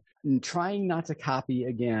show, and trying not to copy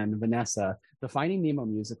again, Vanessa, the Finding Nemo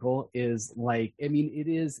musical is like, I mean, it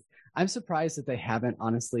is, I'm surprised that they haven't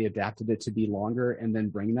honestly adapted it to be longer and then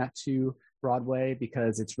bring that to Broadway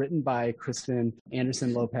because it's written by Kristen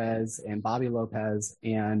Anderson Lopez and Bobby Lopez,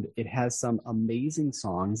 and it has some amazing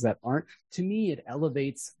songs that aren't, to me, it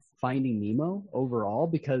elevates Finding Nemo overall,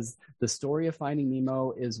 because the story of Finding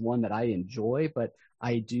Nemo is one that I enjoy, but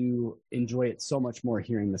I do enjoy it so much more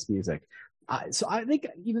hearing this music. So I think,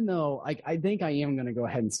 even though I think I am going to go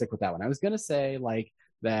ahead and stick with that one. I was going to say like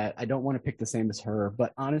that I don't want to pick the same as her,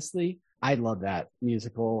 but honestly, I love that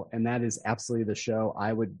musical, and that is absolutely the show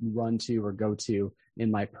I would run to or go to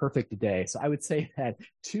in my perfect day. So I would say that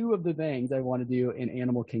two of the things I want to do in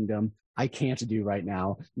Animal Kingdom, I can't do right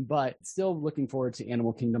now, but still looking forward to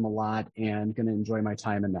Animal Kingdom a lot and going to enjoy my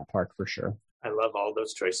time in that park for sure. I love all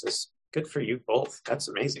those choices. Good for you both. That's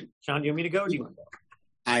amazing. Sean, do you want me to go? Or do you want to go?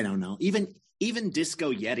 I don't know. Even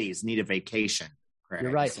Disco Yetis need a vacation. Craig,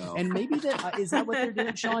 you're right. So. And maybe is that what they're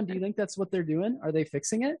doing, Sean? Do you think that's what they're doing? Are they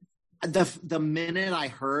fixing it? The minute I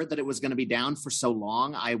heard that it was going to be down for so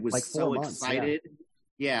long, I was like so excited.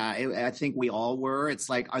 Yeah, I think we all were. It's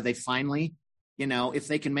like, are they finally, if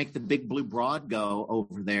they can make the Big Blue Broad go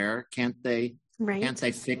over there, can't they? Right. Can't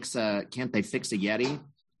they fix a Yeti?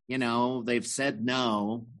 They've said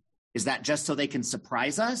no. Is that just so they can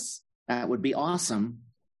surprise us? That would be awesome.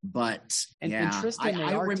 But and Tristan, they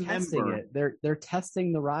are testing it. They're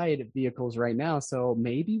testing the ride vehicles right now, so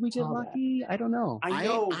maybe we get lucky. I don't know.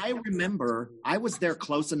 I remember I was there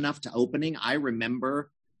close enough to opening. I remember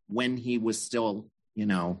when he was still,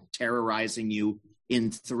 terrorizing you in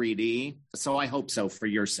 3D. So I hope so for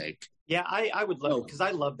your sake. Yeah, I would love it because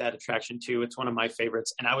I love that attraction too. It's one of my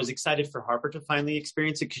favorites. And I was excited for Harper to finally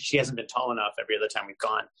experience it because she hasn't been tall enough every other time we've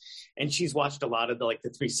gone. And she's watched a lot of the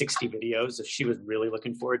 360 videos, so she was really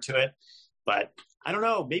looking forward to it. But I don't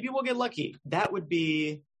know, maybe we'll get lucky. That would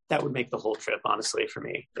make the whole trip, honestly, for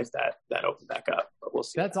me, if that opened back up. But we'll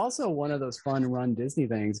see. That's also one of those fun run Disney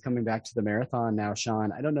things coming back to the marathon now,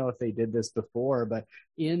 Sean. I don't know if they did this before, but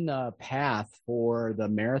in the path for the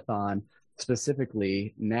marathon,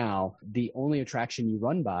 specifically now, the only attraction you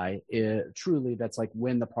run by truly that's like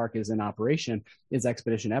when the park is in operation is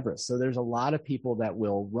Expedition Everest. So there's a lot of people that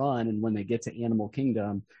will run, and when they get to Animal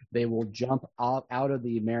Kingdom, they will jump out of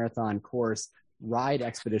the marathon course, ride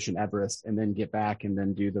Expedition Everest, and then get back and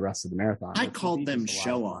then do the rest of the marathon. I called them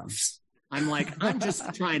show-offs. I'm like, I'm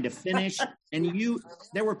just trying to finish. And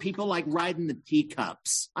there were people like riding the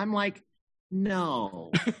teacups. I'm like,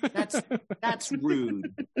 no, that's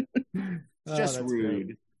rude. Just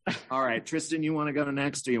rude. Great. All right, Tristan, you want to go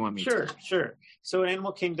next or you want me to? Sure. So in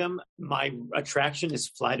Animal Kingdom, my attraction is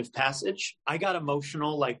Flight of Passage. I got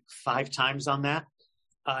emotional 5 times on that.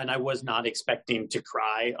 And I was not expecting to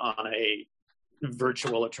cry on a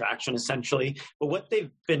virtual attraction, essentially. But what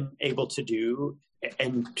they've been able to do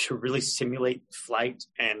and to really simulate flight,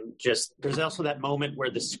 and just, there's also that moment where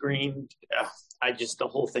the screen, the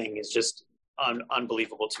whole thing is just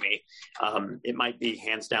unbelievable to me. It might be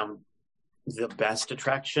hands down the best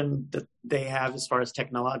attraction that they have as far as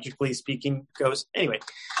technologically speaking goes. Anyway,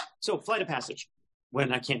 so Flight of Passage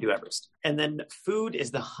when I can't do Everest. And then food is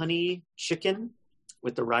the honey chicken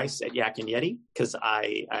with the rice at Yak and Yeti, because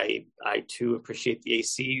I too appreciate the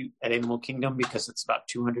AC at Animal Kingdom because it's about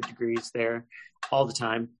 200 degrees there all the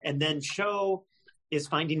time. And then show is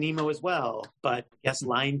Finding Nemo as well. But yes,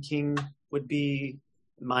 Lion King would be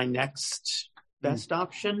my next best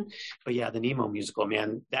option. But yeah, the Nemo musical,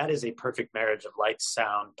 man, that is a perfect marriage of lights,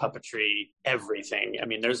 sound, puppetry, everything. I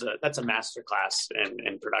mean, that's a masterclass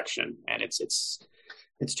in production, and it's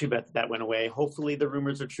too bad that went away. Hopefully the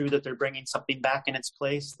rumors are true that they're bringing something back in its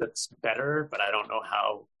place that's better, but I don't know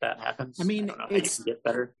how that happens. I mean, I don't know how you can get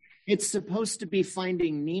better. It's supposed to be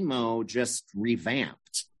Finding Nemo just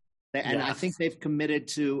revamped. And I think they've committed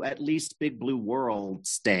to at least Big Blue World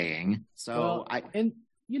staying. So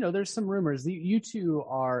there's some rumors. You two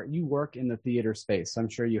you work in the theater space, so I'm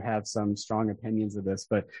sure you have some strong opinions of this,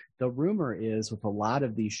 but the rumor is with a lot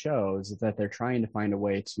of these shows that they're trying to find a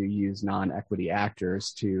way to use non-equity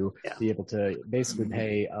actors to be able to basically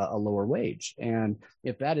pay a lower wage. And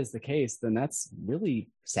if that is the case, then that's really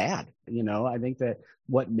sad. I think that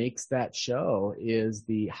what makes that show is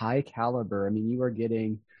the high caliber. I mean, you are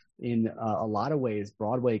getting, in a lot of ways,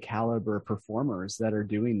 Broadway caliber performers that are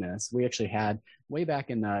doing this. We actually had way back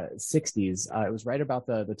in the 60s, it was right about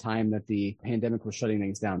the time that the pandemic was shutting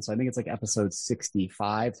things down. So I think it's like episodes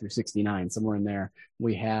 65 through 69, somewhere in there.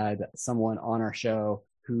 We had someone on our show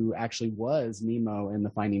who actually was Nemo in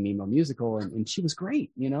the Finding Nemo musical, and she was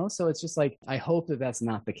great, So it's just like, I hope that that's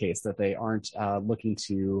not the case, that they aren't looking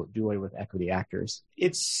to do away with equity actors.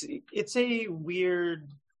 It's a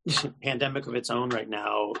weird pandemic of its own right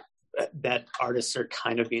now. that artists are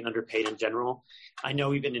kind of being underpaid in general. I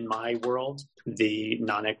know even in my world, the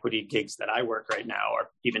non-equity gigs that I work right now are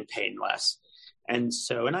even paying less. And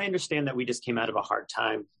I understand that we just came out of a hard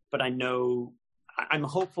time, but I'm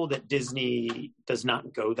hopeful that Disney does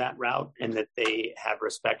not go that route and that they have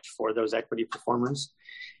respect for those equity performers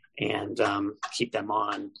and keep them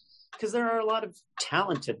on. Because there are a lot of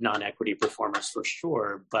talented non-equity performers for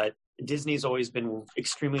sure, but Disney's always been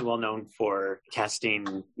extremely well known for casting,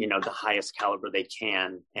 the highest caliber they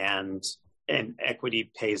can, and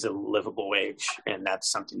equity pays a livable wage, and that's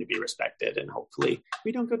something to be respected. And hopefully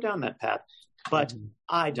we don't go down that path. But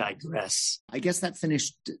I digress. I guess that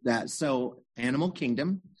finished that. So Animal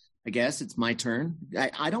Kingdom, I guess it's my turn.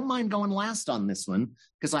 I don't mind going last on this one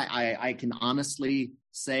because I can honestly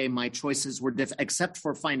say my choices were different, except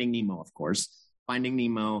for Finding Nemo, of course. Finding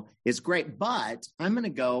Nemo is great, but I'm going to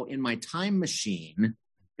go in my time machine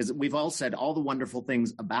because we've all said all the wonderful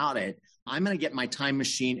things about it. I'm going to get my time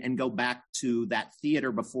machine and go back to that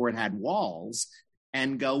theater before it had walls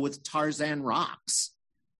and go with Tarzan Rocks.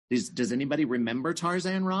 Does anybody remember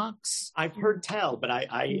Tarzan Rocks? I've heard tell, but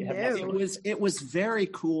I have not. It was very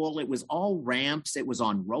cool. It was all ramps. It was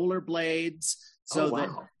on rollerblades.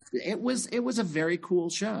 So it was a very cool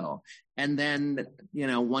show. And then,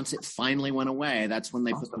 once it finally went away, that's when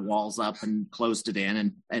they put the walls up and closed it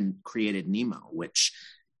in and created Nemo, which,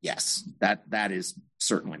 yes, that is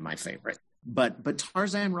certainly my favorite. But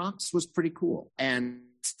Tarzan Rocks was pretty cool. And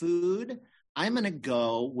food, I'm going to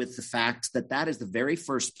go with the fact that is the very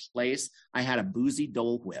first place I had a boozy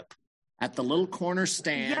Dole Whip at the little corner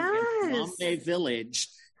stand in Bombay Village.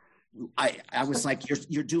 I was like,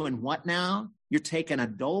 you're doing what now? You're taking a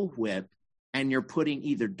Dole Whip and you're putting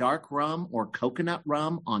either dark rum or coconut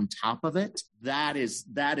rum on top of it. That is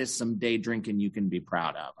some day drinking you can be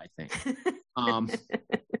proud of, I think.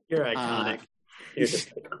 You're iconic. You're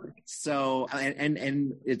just iconic. So,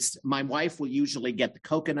 and it's my wife will usually get the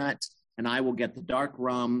coconut and I will get the dark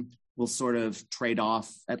rum. We'll sort of trade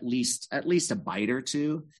off at least a bite or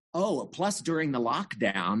two. Oh, plus during the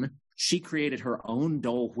lockdown, she created her own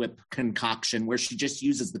Dole Whip concoction where she just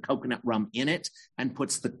uses the coconut rum in it and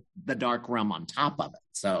puts the dark rum on top of it.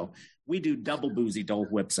 So we do double boozy Dole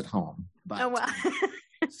Whips at home. But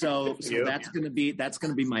so that's going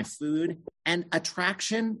to be my food and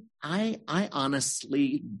attraction. I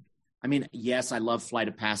honestly, yes, I love Flight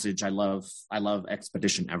of Passage. I love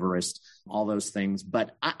Expedition Everest, all those things.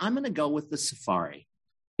 But I'm going to go with the safari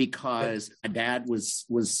because my dad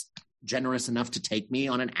was generous enough to take me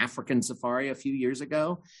on an African safari a few years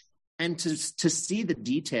ago. And to see the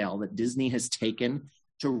detail that Disney has taken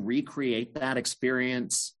to recreate that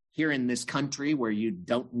experience here in this country where you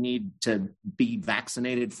don't need to be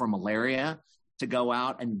vaccinated for malaria to go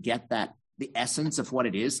out and get the essence of what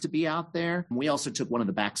it is to be out there. We also took one of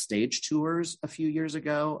the backstage tours a few years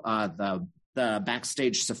ago, the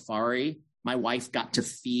backstage safari. My wife got to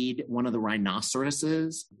feed one of the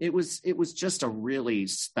rhinoceroses. It was just a really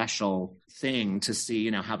special thing to see,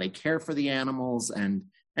 how they care for the animals.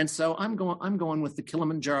 And so I'm going with the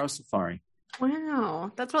Kilimanjaro Safari.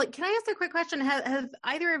 Wow. That's really, can I ask a quick question? Have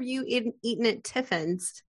either of you eaten at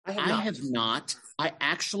Tiffin's? I have not. I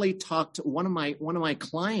actually one of my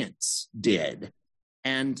clients did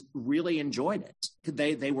and really enjoyed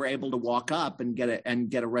it. They were able to walk up and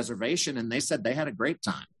get a reservation, and they said they had a great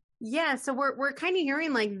time. Yeah, so we're kind of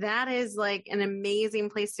hearing like that is like an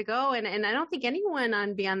amazing place to go, and I don't think anyone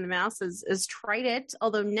on Beyond the Mouse has tried it.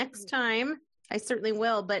 Although next time I certainly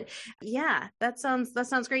will. But yeah, that sounds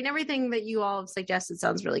great, and everything that you all have suggested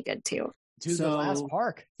sounds really good too. To the last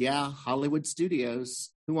park, yeah, Hollywood Studios.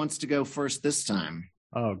 Who wants to go first this time?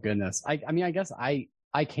 Oh goodness, I guess I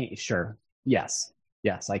can't. Sure, yes,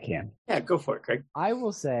 I can. Yeah, go for it, Craig. I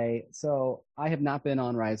will say so. I have not been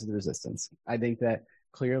on Rise of the Resistance. I think that.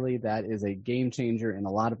 Clearly, that is a game changer in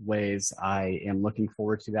a lot of ways. I am looking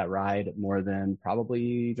forward to that ride more than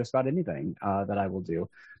probably just about anything that I will do.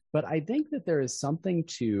 But I think that there is something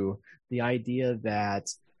to the idea that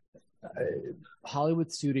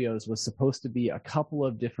Hollywood Studios was supposed to be a couple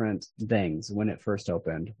of different things when it first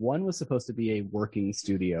opened. One was supposed to be a working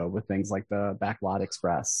studio with things like the Backlot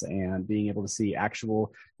Express and being able to see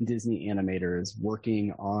actual Disney animators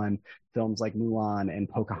working on films like Mulan and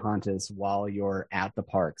Pocahontas while you're at the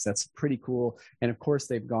parks. That's pretty cool. And of course,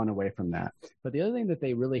 they've gone away from that. But the other thing that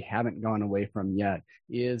they really haven't gone away from yet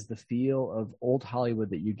is the feel of old Hollywood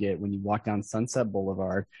that you get when you walk down Sunset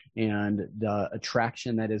Boulevard and the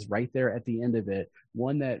attraction that is right there at the end of it,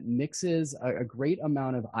 one that mixes a great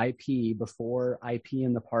amount of IP before IP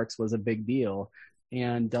in the parks was a big deal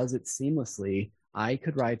and does it seamlessly. I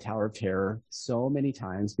could ride Tower of Terror so many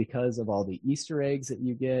times because of all the Easter eggs that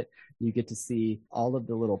you get You get to see all of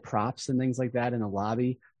the little props and things like that in the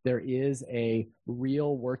lobby. There is a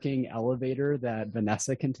real working elevator that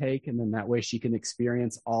Vanessa can take, and then that way she can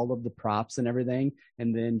experience all of the props and everything,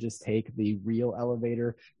 and then just take the real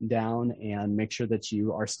elevator down and make sure that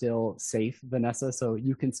you are still safe, Vanessa, so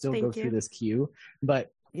you can still go through this queue. But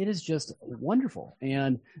it is just wonderful.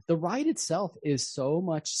 And the ride itself is so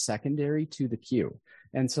much secondary to the queue.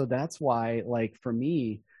 And so that's why, like, for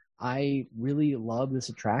me, I really love this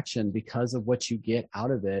attraction because of what you get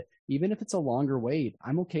out of it. Even if it's a longer wait,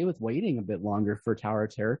 I'm okay with waiting a bit longer for Tower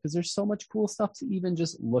of Terror because there's so much cool stuff to even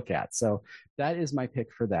just look at. So that is my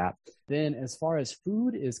pick for that. Then as far as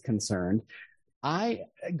food is concerned, I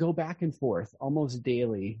go back and forth almost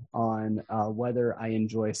daily on whether I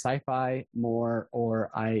enjoy sci-fi more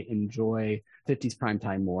or I enjoy 50s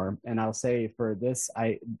primetime more. And I'll say for this,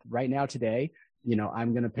 right now today,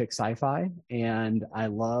 I'm going to pick sci-fi, and I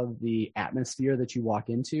love the atmosphere that you walk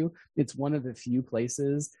into. It's one of the few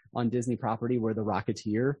places on Disney property where the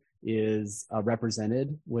Rocketeer is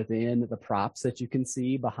represented within the props that you can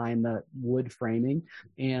see behind the wood framing.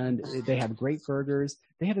 And they have great burgers.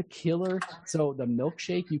 They have a killer. So the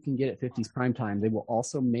milkshake you can get at 50s Primetime, they will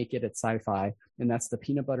also make it at Sci-Fi. And that's the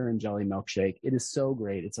peanut butter and jelly milkshake. It is so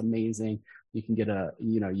great. It's amazing. You can get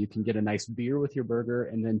a nice beer with your burger,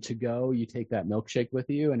 and then to go, you take that milkshake with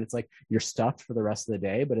you, and it's like you're stuffed for the rest of the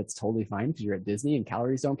day, but it's totally fine because you're at Disney and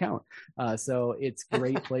calories don't count. So it's a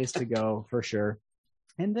great place to go for sure.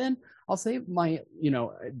 And then I'll say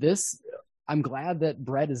I'm glad that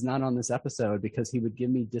Brett is not on this episode because he would give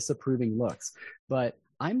me disapproving looks, but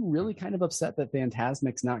I'm really kind of upset that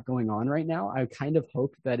Fantasmic's not going on right now. I kind of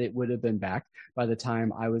hoped that it would have been back by the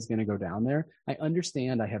time I was going to go down there. I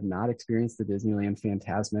understand I have not experienced the Disneyland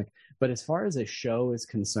Fantasmic, but as far as a show is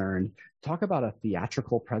concerned, talk about a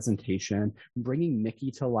theatrical presentation, bringing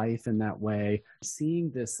Mickey to life in that way,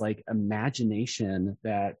 seeing this like imagination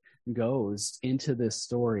that goes into this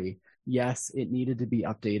story. Yes, it needed to be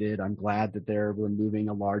updated. I'm glad that they're removing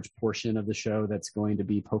a large portion of the show that's going to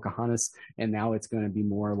be Pocahontas, and now it's going to be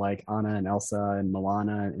more like Anna and Elsa and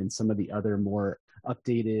Moana and some of the other more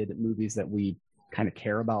updated movies that we kind of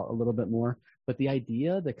care about a little bit more. But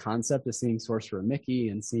the concept of seeing Sorcerer Mickey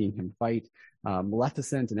and seeing him fight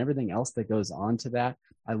Maleficent and everything else that goes on to that,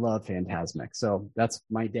 I love Fantasmic. So that's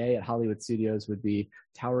my day at Hollywood Studios would be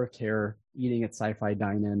Tower of Terror, eating at Sci-Fi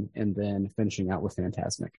Dine-In, and then finishing out with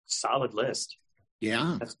Fantasmic. Solid list.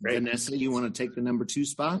 Yeah. That's great. Vanessa, you want to take the number 2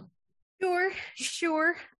 spot?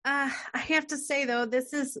 Sure. I have to say, though,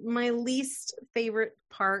 this is my least favorite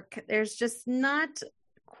park. There's just not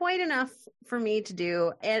quite enough for me to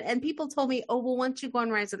do. And people told me, oh, well, once you go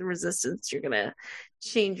on Rise of the Resistance, you're going to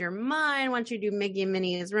change your mind. Once you do Mickey and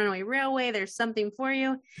Minnie's Runaway Railway, there's something for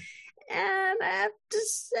you. And I have to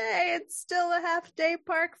say, it's still a half-day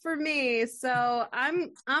park for me. So I'm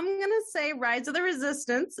going to say Rise of the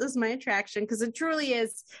Resistance is my attraction because it truly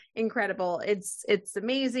is incredible. It's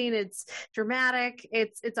amazing. It's dramatic.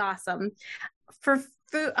 It's awesome. For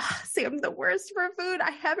food, see, I'm the worst for food.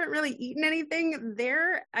 I haven't really eaten anything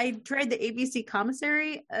there. I tried the ABC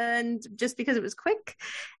commissary, and just because it was quick,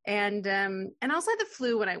 and I also had the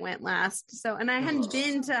flu when I went last. So, and I hadn't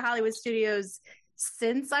been to Hollywood Studios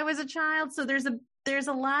since I was a child. So there's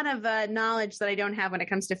a lot of knowledge that I don't have when it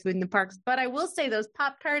comes to food in the parks. But I will say those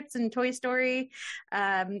Pop-Tarts and Toy Story,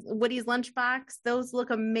 Woody's Lunchbox, those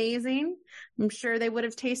look amazing. I'm sure they would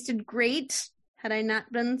have tasted great had I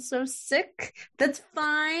not been so sick. That's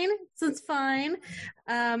fine. That's fine.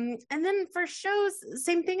 And then for shows,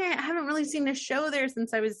 same thing. I haven't really seen a show there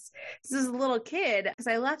since I was a little kid because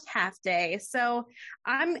I left half day. So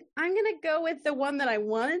I'm going to go with the one that I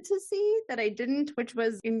wanted to see that I didn't, which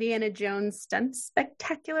was Indiana Jones Stunt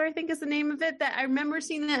Spectacular, I think is the name of it. That I remember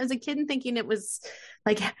seeing that as a kid and thinking it was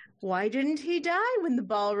like, why didn't he die when the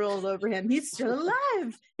ball rolled over him? He's still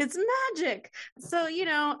alive. It's magic. So,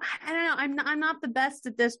 I don't know. I'm not the best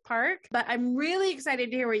at this park, but I'm really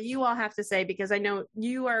excited to hear what you all have to say because I know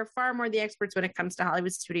you are far more the experts when it comes to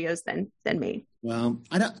Hollywood Studios than me. Well,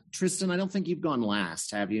 Tristan, I don't think you've gone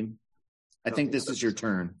last, have you? I think this is your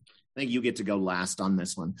turn. I think you get to go last on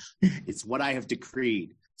this one. It's what I have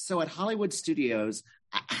decreed. So at Hollywood Studios,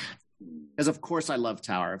 because of course I love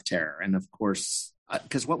Tower of Terror, and of course,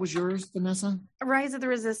 because what was yours, Vanessa? Rise of the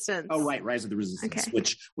Resistance. Oh, right, Rise of the Resistance,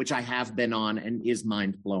 okay. which I have been on and is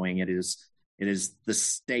mind blowing. It is the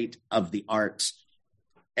state of the art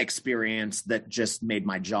experience that just made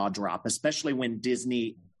my jaw drop, especially when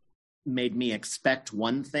Disney made me expect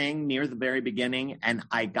one thing near the very beginning and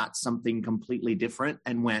I got something completely different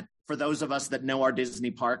and went, for those of us that know our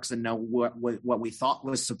Disney parks and know what we thought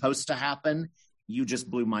was supposed to happen, you just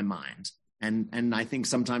blew my mind. And I think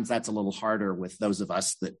sometimes that's a little harder with those of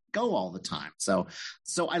us that go all the time. So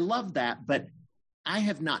I love that, but I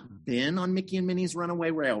have not been on Mickey and Minnie's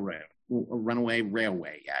Runaway Railway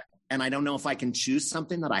yet. And I don't know if I can choose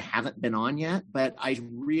something that I haven't been on yet, but I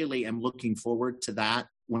really am looking forward to that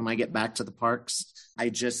when I get back to the parks.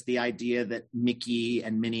 The idea that Mickey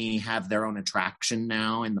and Minnie have their own attraction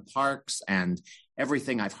now in the parks, and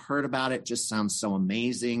everything I've heard about it just sounds so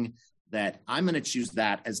amazing that I'm going to choose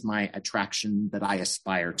that as my attraction that I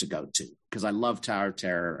aspire to go to, because I love Tower of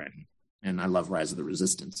Terror and I love Rise of the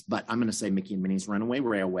Resistance. But I'm going to say Mickey and Minnie's Runaway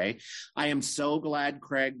Railway. I am so glad,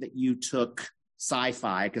 Craig, that you took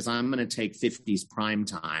sci-fi, because I'm going to take 50s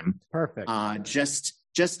primetime. Perfect.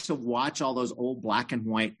 Just to watch all those old black and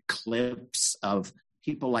white clips of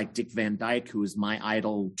people like Dick Van Dyke, who is my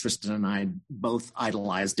idol. Tristan and I both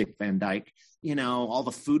idolize Dick Van Dyke. All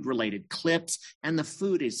the food related clips, and the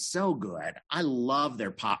food is so good. I love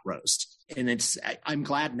their pot roast. And I'm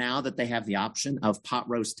glad now that they have the option of pot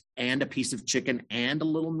roast and a piece of chicken and a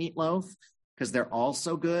little meatloaf, because they're all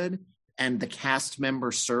so good. And the cast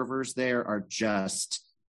member servers there are just,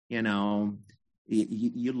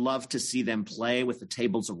 you love to see them play with the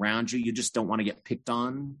tables around you. You just don't want to get picked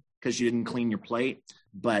on because you didn't clean your plate.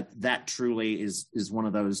 But that truly is one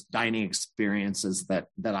of those dining experiences that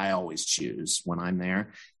I always choose when I'm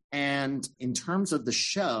there. And in terms of the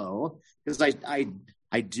show, because I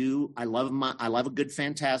love a good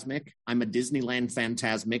Fantasmic. I'm a Disneyland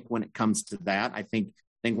Fantasmic when it comes to that. I think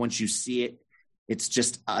once you see it, it's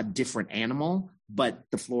just a different animal. But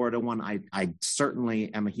the Florida one, I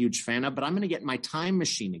certainly am a huge fan of. But I'm going to get my time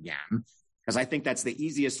machine again, because I think that's the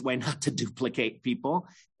easiest way not to duplicate people,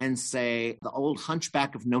 and say the old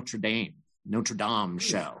Hunchback of Notre Dame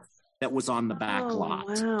show that was on the back lot.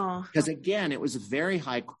 Wow. Because again, it was a very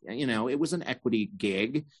high, it was an equity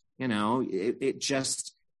gig.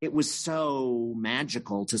 It was so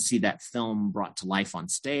magical to see that film brought to life on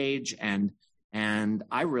stage. And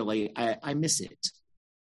I miss it.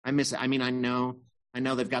 I miss it. I mean, I know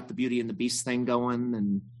they've got the Beauty and the Beast thing going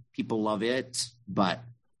and people love it, but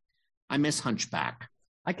I miss Hunchback.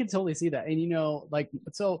 I can totally see that. And,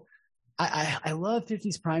 I love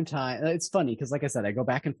 50s primetime. It's funny because, like I said, I go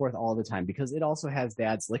back and forth all the time because it also has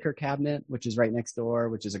Dad's liquor cabinet, which is right next door,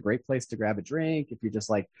 which is a great place to grab a drink if you're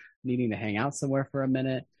just needing to hang out somewhere for a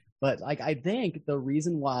minute. But I think the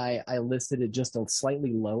reason why I listed it just a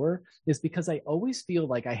slightly lower is because I always feel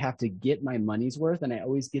like I have to get my money's worth, and I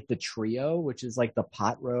always get the trio, which is the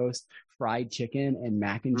pot roast, fried chicken, and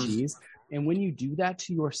mac and cheese. And when you do that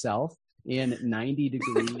to yourself in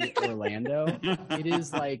 90-degree Orlando, it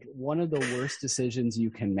is one of the worst decisions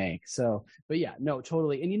you can make. So, but yeah, no,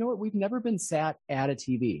 totally. And you know what? We've never been sat at a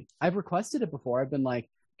TV. I've requested it before. I've been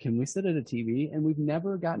can we sit at a TV? And we've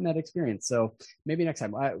never gotten that experience. So maybe next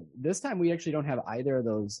time. This time we actually don't have either of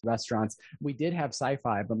those restaurants. We did have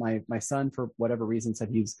Sci-Fi, but my son, for whatever reason, said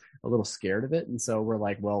he's a little scared of it. And so we're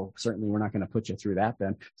well, certainly we're not going to put you through that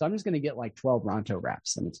then. So I'm just going to get 12 Ronto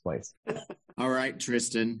wraps in its place. All right,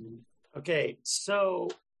 Tristan. Okay, so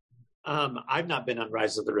I've not been on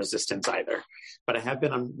Rise of the Resistance either, but I have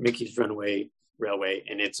been on Mickey's Runaway Railway,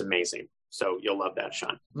 and it's amazing. So you'll love that,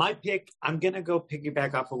 Sean. My pick, I'm going to go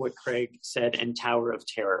piggyback off of what Craig said, and Tower of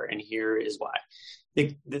Terror, and here is why.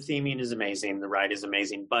 The theming is amazing. The ride is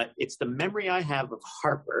amazing, but it's the memory I have of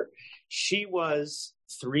Harper. She was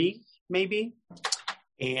 3, maybe,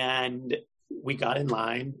 and we got in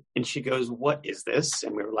line, and she goes, "What is this?"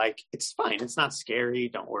 And we were like, "It's fine. It's not scary.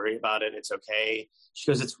 Don't worry about it. It's okay." She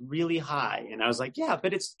goes, "It's really high." And I was like, "Yeah,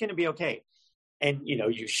 but it's going to be okay." And,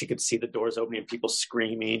 she could see the doors opening and people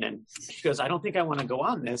screaming. And she goes, "I don't think I want to go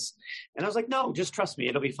on this." And I was like, "No, just trust me.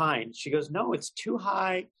 It'll be fine." She goes, "No, it's too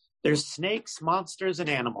high. There's snakes, monsters, and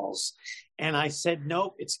animals." And I said,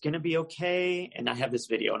 "Nope, it's going to be okay." And I have this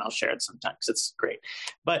video and I'll share it sometime because it's great.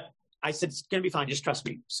 But I said, "It's going to be fine. Just trust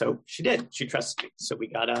me." So she did. She trusted me. So we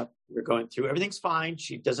got up. We're going through. Everything's fine.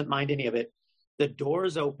 She doesn't mind any of it. The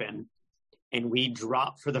doors open and we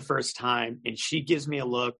drop for the first time. And she gives me a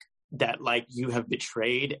look that you have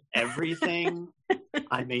betrayed everything.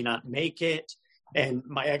 I may not make it. And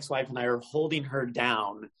my ex-wife and I are holding her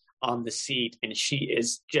down on the seat, and she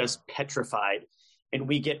is just petrified. And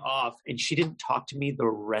we get off, and she didn't talk to me the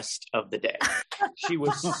rest of the day. She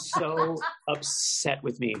was so upset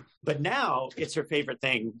with me. But now it's her favorite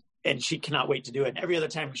thing, and she cannot wait to do it. And every other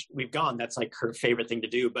time we've gone, that's her favorite thing to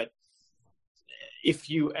do. But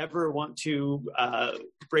if you ever want to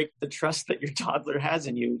break the trust that your toddler has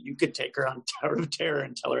in you, you could take her on Tower of Terror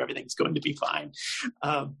and tell her everything's going to be fine.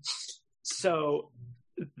 So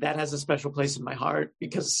that has a special place in my heart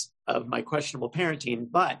because of my questionable parenting.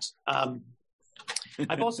 But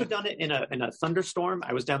I've also done it in a thunderstorm.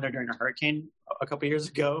 I was down there during a hurricane a couple years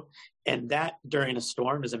ago, and that during a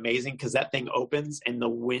storm is amazing because that thing opens and the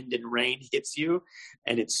wind and rain hits you,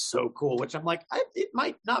 and it's so cool. Which I'm like, it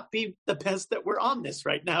might not be the best that we're on this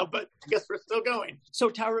right now, but I guess we're still going. So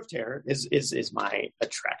Tower of Terror is my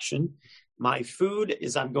attraction. My food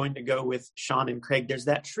is I'm going to go with Sean and Craig. There's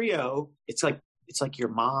that trio. It's like your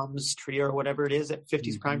mom's trio or whatever it is at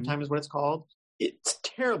 50s prime time is what it's called. It's a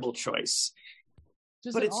terrible choice,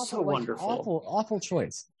 but it's so wonderful. Awful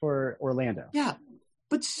choice for Orlando. Yeah,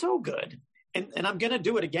 but so good. And I'm going to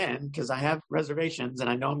do it again because I have reservations and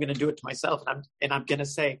I know I'm going to do it to myself. And I'm going to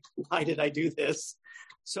say, why did I do this?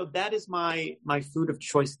 So that is my food of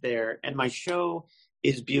choice there. And my show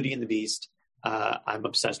is Beauty and the Beast. I'm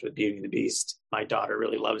obsessed with Beauty and the Beast. My daughter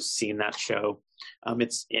really loves seeing that show.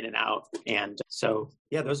 It's in and out. And so,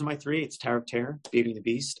 yeah, those are my three. It's Tower of Terror, Beauty and the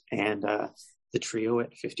Beast, and the trio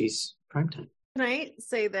at 50s primetime. Can I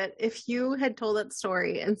say that if you had told that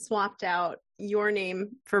story and swapped out your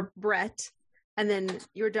name for Brett and then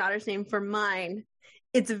your daughter's name for mine,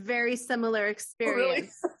 it's a very similar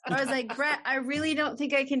experience. Oh, really? I was like, Brett, I really don't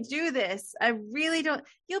think I can do this. I really don't.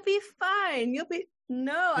 You'll be fine.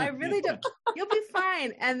 No, I really don't. You'll be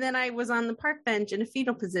fine. And then I was on the park bench in a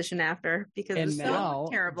fetal position after because it was so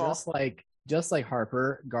terrible. Just like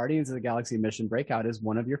Harper, Guardians of the Galaxy Mission Breakout is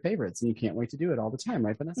one of your favorites, and you can't wait to do it all the time,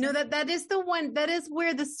 right, Vanessa? No, that is the one. That is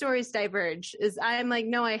where the stories diverge. Is I'm like,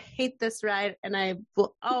 no, I hate this ride, and I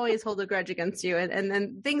will always hold a grudge against you. And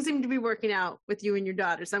then things seem to be working out with you and your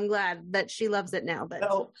daughter, so I'm glad that she loves it now.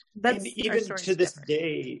 But that's even to this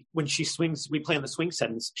day, when she swings, we play on the swing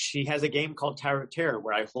settings. She has a game called Tower of Terror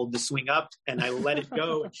where I hold the swing up and I let it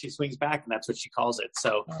go, and she swings back, and that's what she calls it.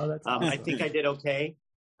 So awesome. I think I did okay.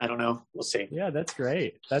 I don't know. We'll see. Yeah, that's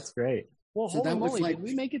great. Well, so holy moly, did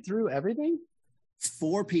we make it through everything?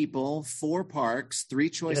 4 people, 4 parks, 3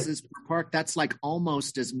 choices per park. That's like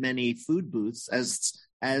almost as many food booths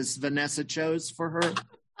as Vanessa chose for her.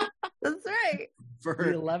 That's right. For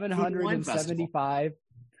her 1,175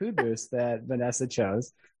 food booths that Vanessa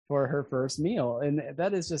chose for her first meal. And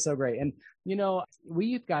that is just so great. And, you know,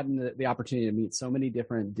 we've gotten the opportunity to meet so many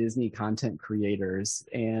different Disney content creators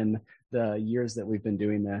in the years that we've been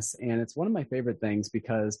doing this. And it's one of my favorite things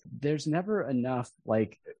because there's never enough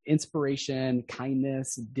like inspiration,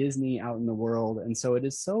 kindness, Disney out in the world. And so it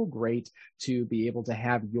is so great to be able to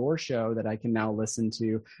have your show that I can now listen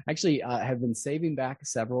to. Actually, I have been saving back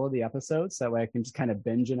several of the episodes so that way I can just kind of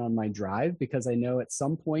binge it on my drive, because I know at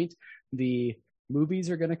some point the movies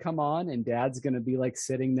are going to come on and Dad's going to be like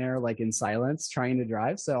sitting there like in silence trying to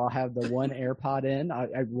drive. So I'll have the one AirPod in.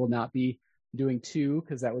 I will not be doing 2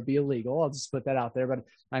 because that would be illegal. I'll just put that out there, but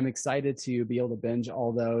I'm excited to be able to binge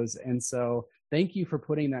all those. And so thank you for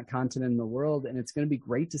putting that content in the world. And it's going to be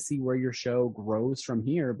great to see where your show grows from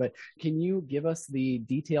here. But can you give us the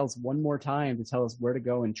details one more time to tell us where to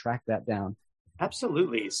go and track that down?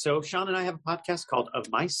 Absolutely. So Sean and I have a podcast called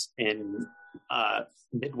Of Mice and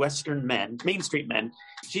Midwestern Men, Main Street Men.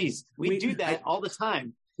 Geez, we do that all the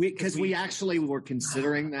time. Because we actually were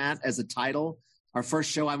considering that as a title. Our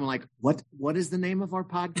first show, I'm like, what is the name of our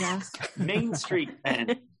podcast? Main Street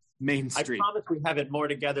Men. Main Street. I promise we have it more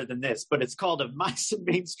together than this, but it's called Of Mice and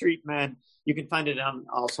Main Street Men. You can find it on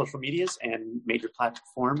all social medias and major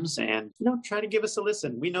platforms, and try to give us a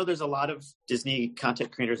listen. We know there's a lot of Disney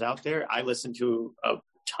content creators out there. I listen to a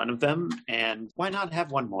ton of them, and why not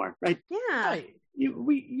have one more, right? Yeah. Right.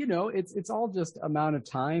 It's all just amount of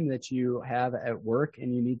time that you have at work,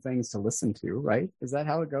 and you need things to listen to, right? Is that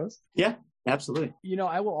how it goes? Yeah. Absolutely.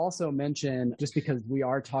 I will also mention, just because we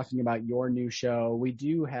are talking about your new show, we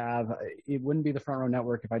do have, it wouldn't be the Front Row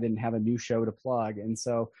Network if I didn't have a new show to plug. And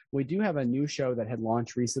so we do have a new show that had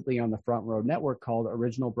launched recently on the Front Row Network called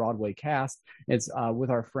Original Broadway Cast. It's with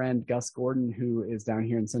our friend Gus Gordon, who is down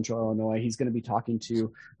here in Central Illinois. He's going to be talking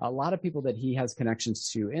to a lot of people that he has connections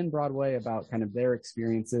to in Broadway about kind of their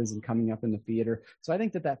experiences and coming up in the theater. So I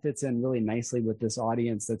think that fits in really nicely with this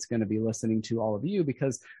audience that's going to be listening to all of you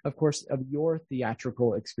because, of course, of your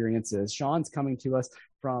theatrical experiences. Sean's coming to us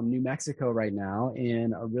from New Mexico right now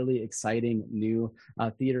in a really exciting new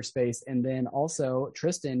theater space. And then also,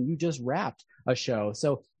 Tristan, you just wrapped a show.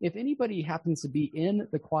 So if anybody happens to be in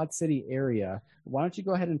the Quad City area, why don't you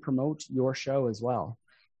go ahead and promote your show as well?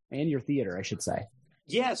 And your theater, I should say.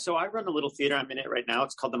 Yeah, so I run a little theater. I'm in it right now.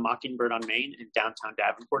 It's called the Mockingbird on Main in downtown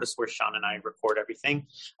Davenport. It's where Sean and I record everything.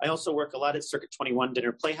 I also work a lot at Circuit 21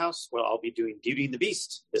 Dinner Playhouse, where I'll be doing Beauty and the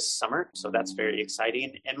Beast this summer. So that's very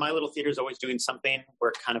exciting. And my little theater is always doing something.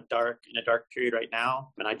 We're kind of in a dark period right now.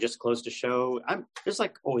 And I just closed a show. There's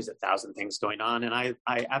like always 1,000 things going on. And I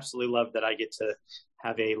absolutely love that I get to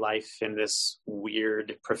have a life in this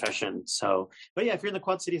weird profession. So, but yeah, if you're in the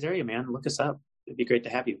Quad Cities area, man, look us up. It'd be great to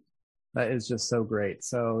have you. That is just so great.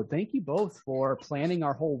 So thank you both for planning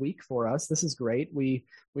our whole week for us. This is great. We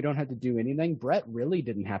don't have to do anything. Brett really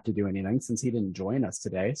didn't have to do anything since he didn't join us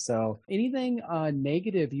today. So anything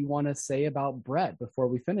negative you want to say about Brett before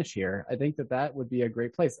we finish here? I think that would be a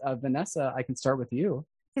great place. Vanessa, I can start with you.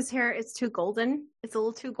 His hair is too golden. It's a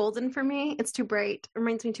little too golden for me. It's too bright. It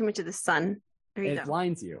reminds me too much of the sun. It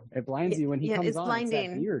blinds you. It blinds you when he comes it's on. Blinding.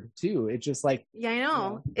 It's that beard too. It's just like, yeah, I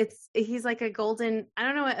know. He's like a golden. I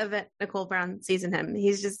don't know what Yvette Nicole Brown sees in him.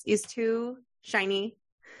 He's too shiny,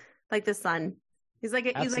 like the sun. He's like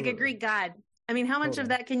a Greek god. I mean, how much of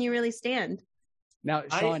that can you really stand? Now,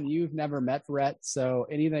 Sean, you've never met Brett, so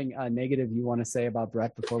anything negative you want to say about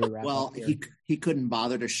Brett before we wrap up? Well, he couldn't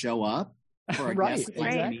bother to show up for a guest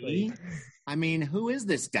like me. I mean, who is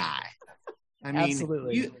this guy? I mean,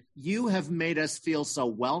 absolutely. You have made us feel so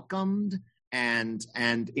welcomed and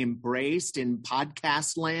embraced in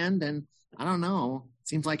podcast land. And I don't know, it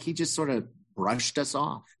seems like he just sort of brushed us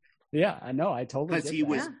off. Yeah, I know. I totally because he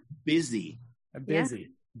was busy.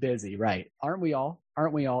 Busy. Right. Aren't we all?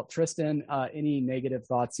 Tristan, any negative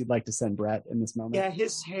thoughts you'd like to send Brett in this moment? Yeah,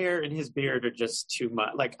 his hair and his beard are just too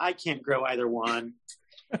much. Like, I can't grow either one.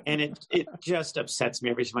 And it just upsets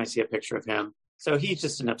me every time I see a picture of him. So he's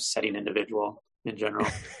just an upsetting individual in general.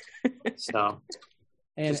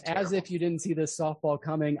 And as if you didn't see this softball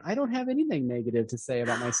coming, I don't have anything negative to say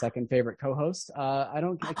about my second favorite co-host. I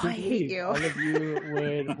can't believe all of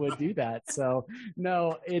you would do that. So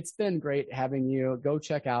no, it's been great having you. Go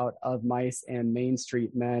check out Of Mice and Main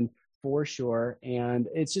Street Men for sure. And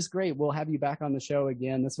it's just great. We'll have you back on the show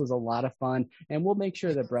again. This was a lot of fun, and we'll make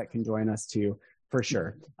sure that Brett can join us too. For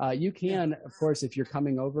sure. You can, of course, if you're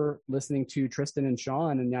coming over listening to Tristan and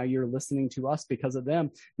Sean, and now you're listening to us because of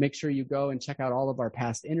them, make sure you go and check out all of our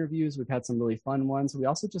past interviews. We've had some really fun ones. We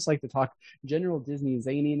also just like to talk general Disney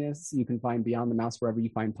zaniness. You can find Beyond the Mouse wherever you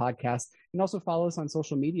find podcasts. You can also follow us on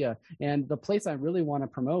social media. And the place I really want to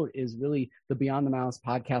promote is really the Beyond the Mouse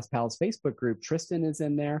Podcast Pals Facebook group. Tristan is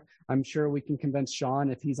in there. I'm sure we can convince Sean,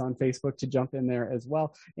 if he's on Facebook, to jump in there as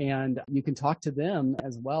well. And you can talk to them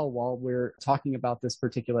as well while we're talking about this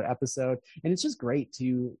particular episode. And it's just great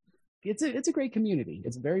it's a great community.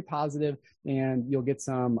 It's very positive, and you'll get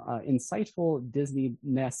some insightful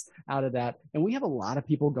Disney-ness out of that. And we have a lot of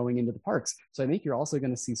people going into the parks. So I think you're also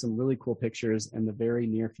going to see some really cool pictures in the very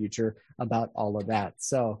near future about all of that.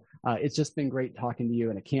 So it's just been great talking to you,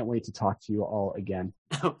 and I can't wait to talk to you all again.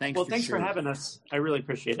 Thanks for having us. I really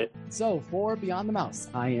appreciate it. So for Beyond the Mouse,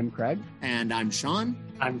 I am Craig. And I'm Sean.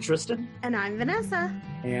 I'm Tristan. And I'm Vanessa.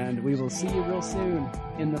 And we will see you real soon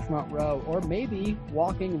in the front row, or maybe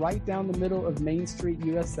walking right down the middle of Main Street,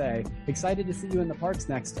 USA. Excited to see you in the parks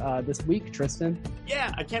next this week, Tristan.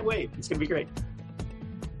 Yeah, I can't wait. It's going to be great.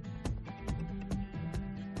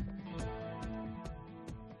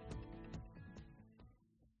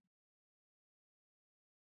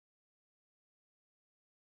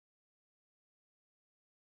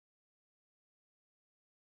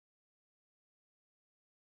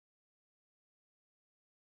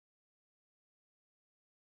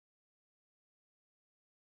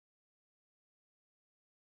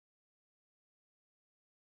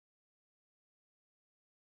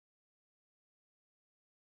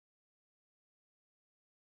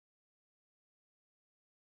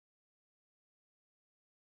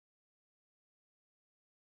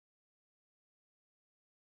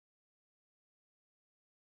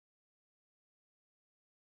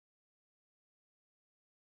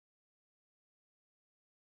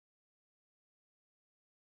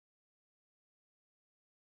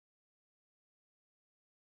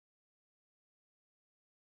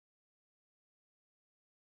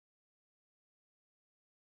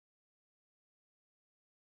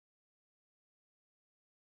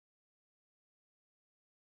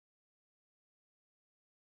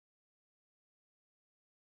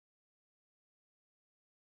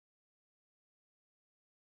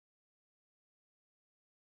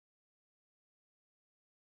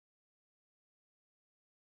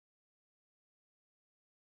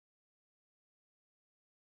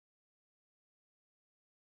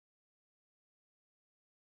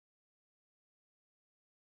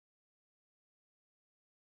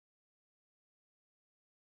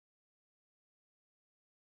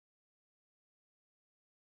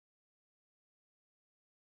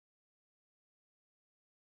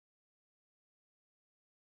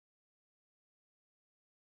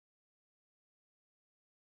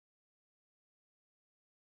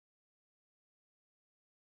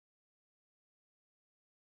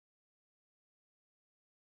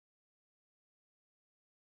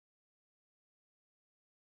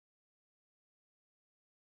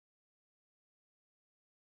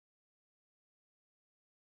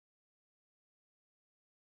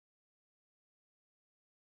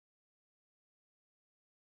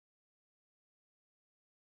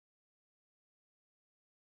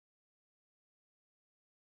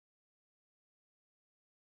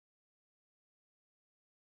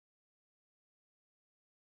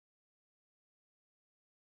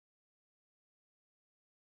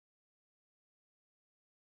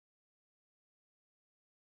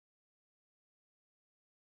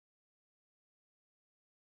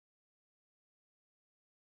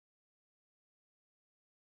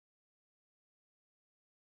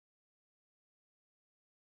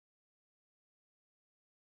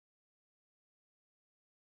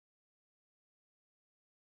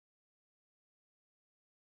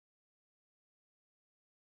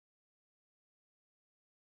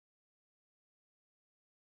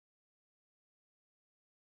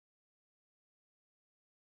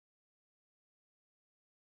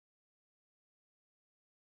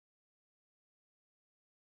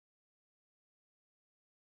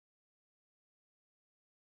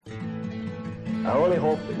 I only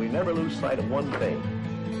hope that we never lose sight of one thing,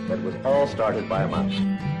 that it was all started by a mouse.